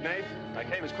Ray Houck, Nate. I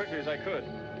came as quickly as I could.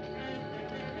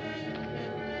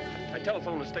 I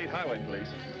telephoned the State Highway Police.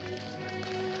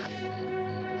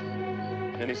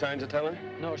 Any signs of Teller?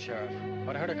 No, Sheriff.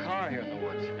 But I heard a car here in the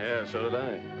woods. Yeah, so did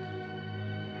I.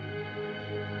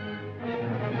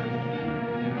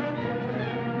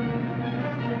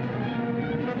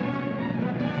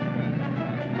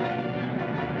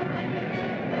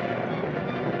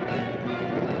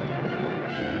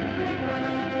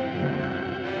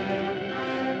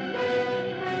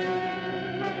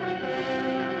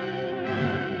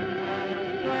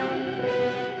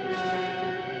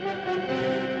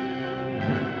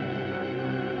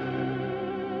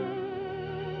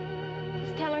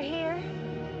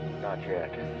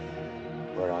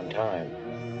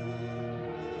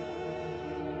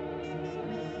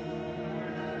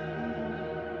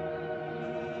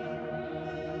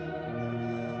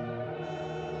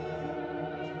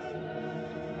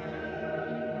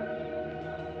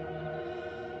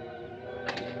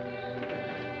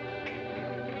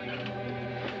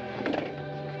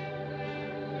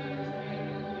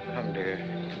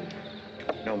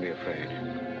 afraid.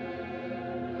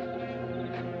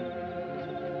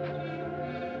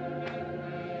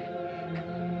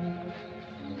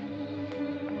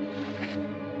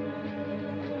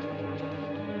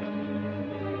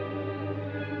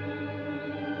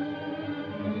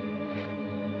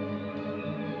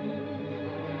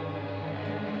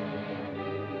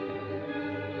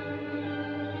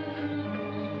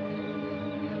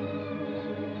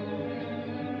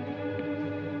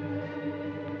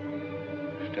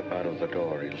 Step out of the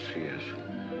door, he'll see us.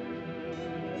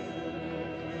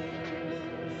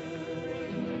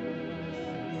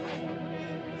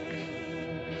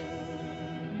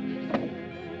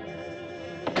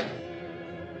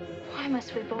 Why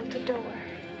must we bolt the door?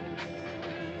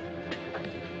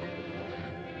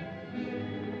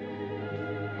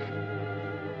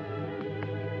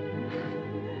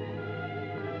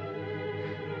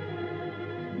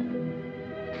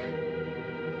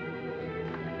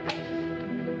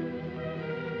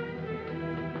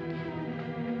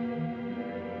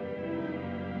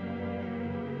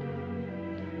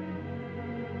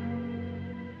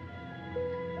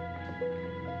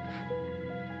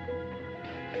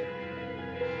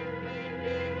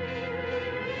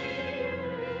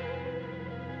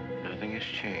 Nothing has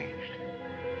changed.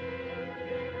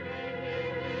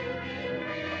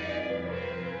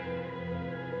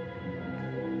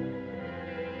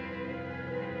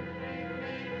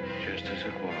 Just as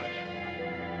it was.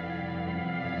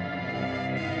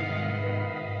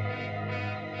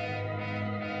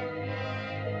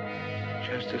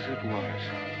 Just as it was.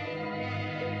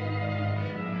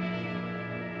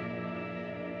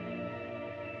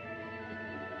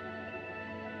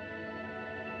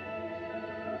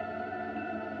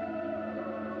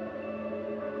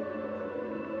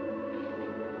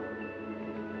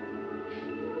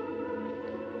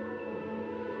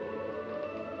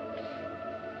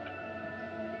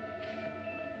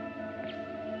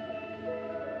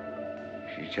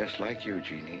 She's just like you,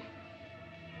 Jeannie.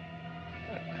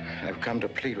 I've come to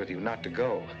plead with you not to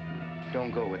go.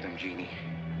 Don't go with them, Jeannie.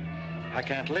 I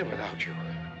can't live without you.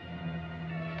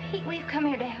 Pete, we've come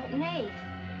here to help Nate.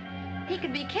 He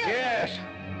could be killed. Yes.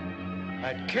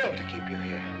 I'd kill to keep you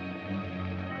here.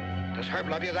 Does Herb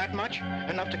love you that much?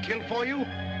 Enough to kill for you?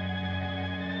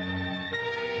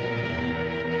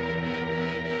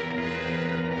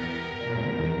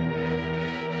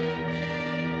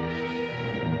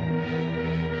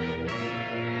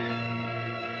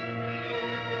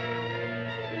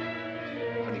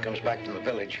 When he comes back from the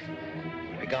village,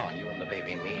 we'll be gone. You and the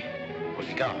baby and me. We'll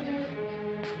be gone.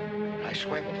 I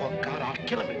swear before God, I'll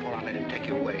kill him before I let him take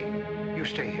you away. You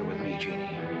stay here with me, Jeannie.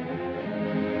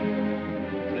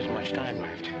 There isn't much time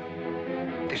left.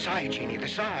 Decide, Jeannie,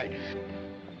 decide.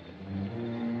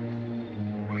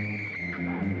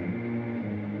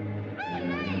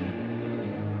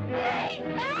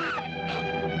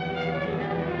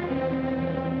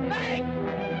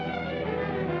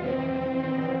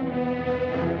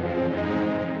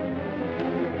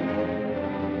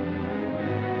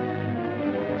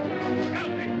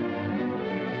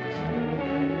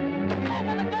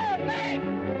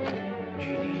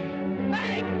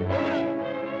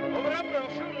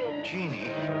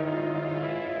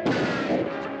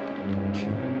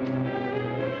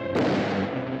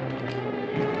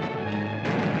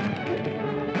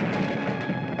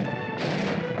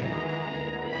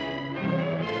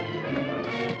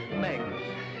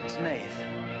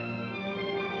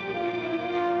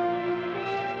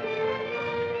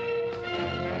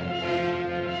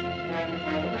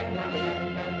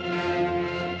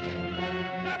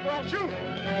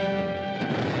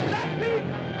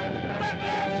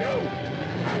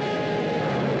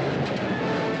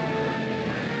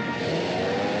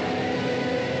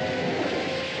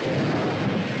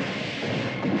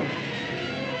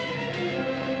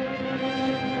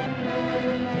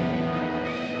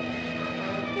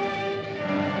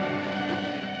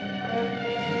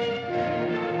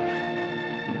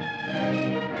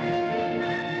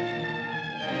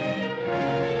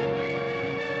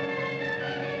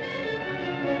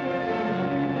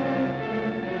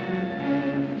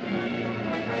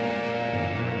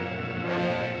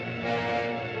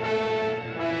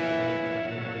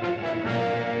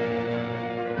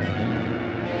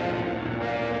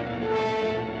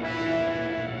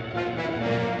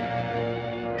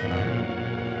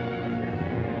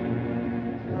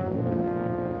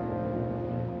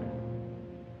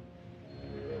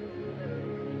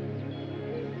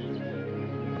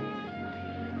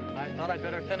 I'd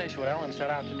better finish what Ellen set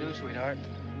out to do, sweetheart.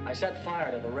 I set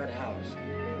fire to the red house.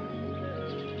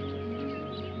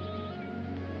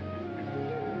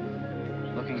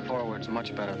 Look looking forward's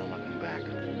much better than looking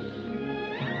back.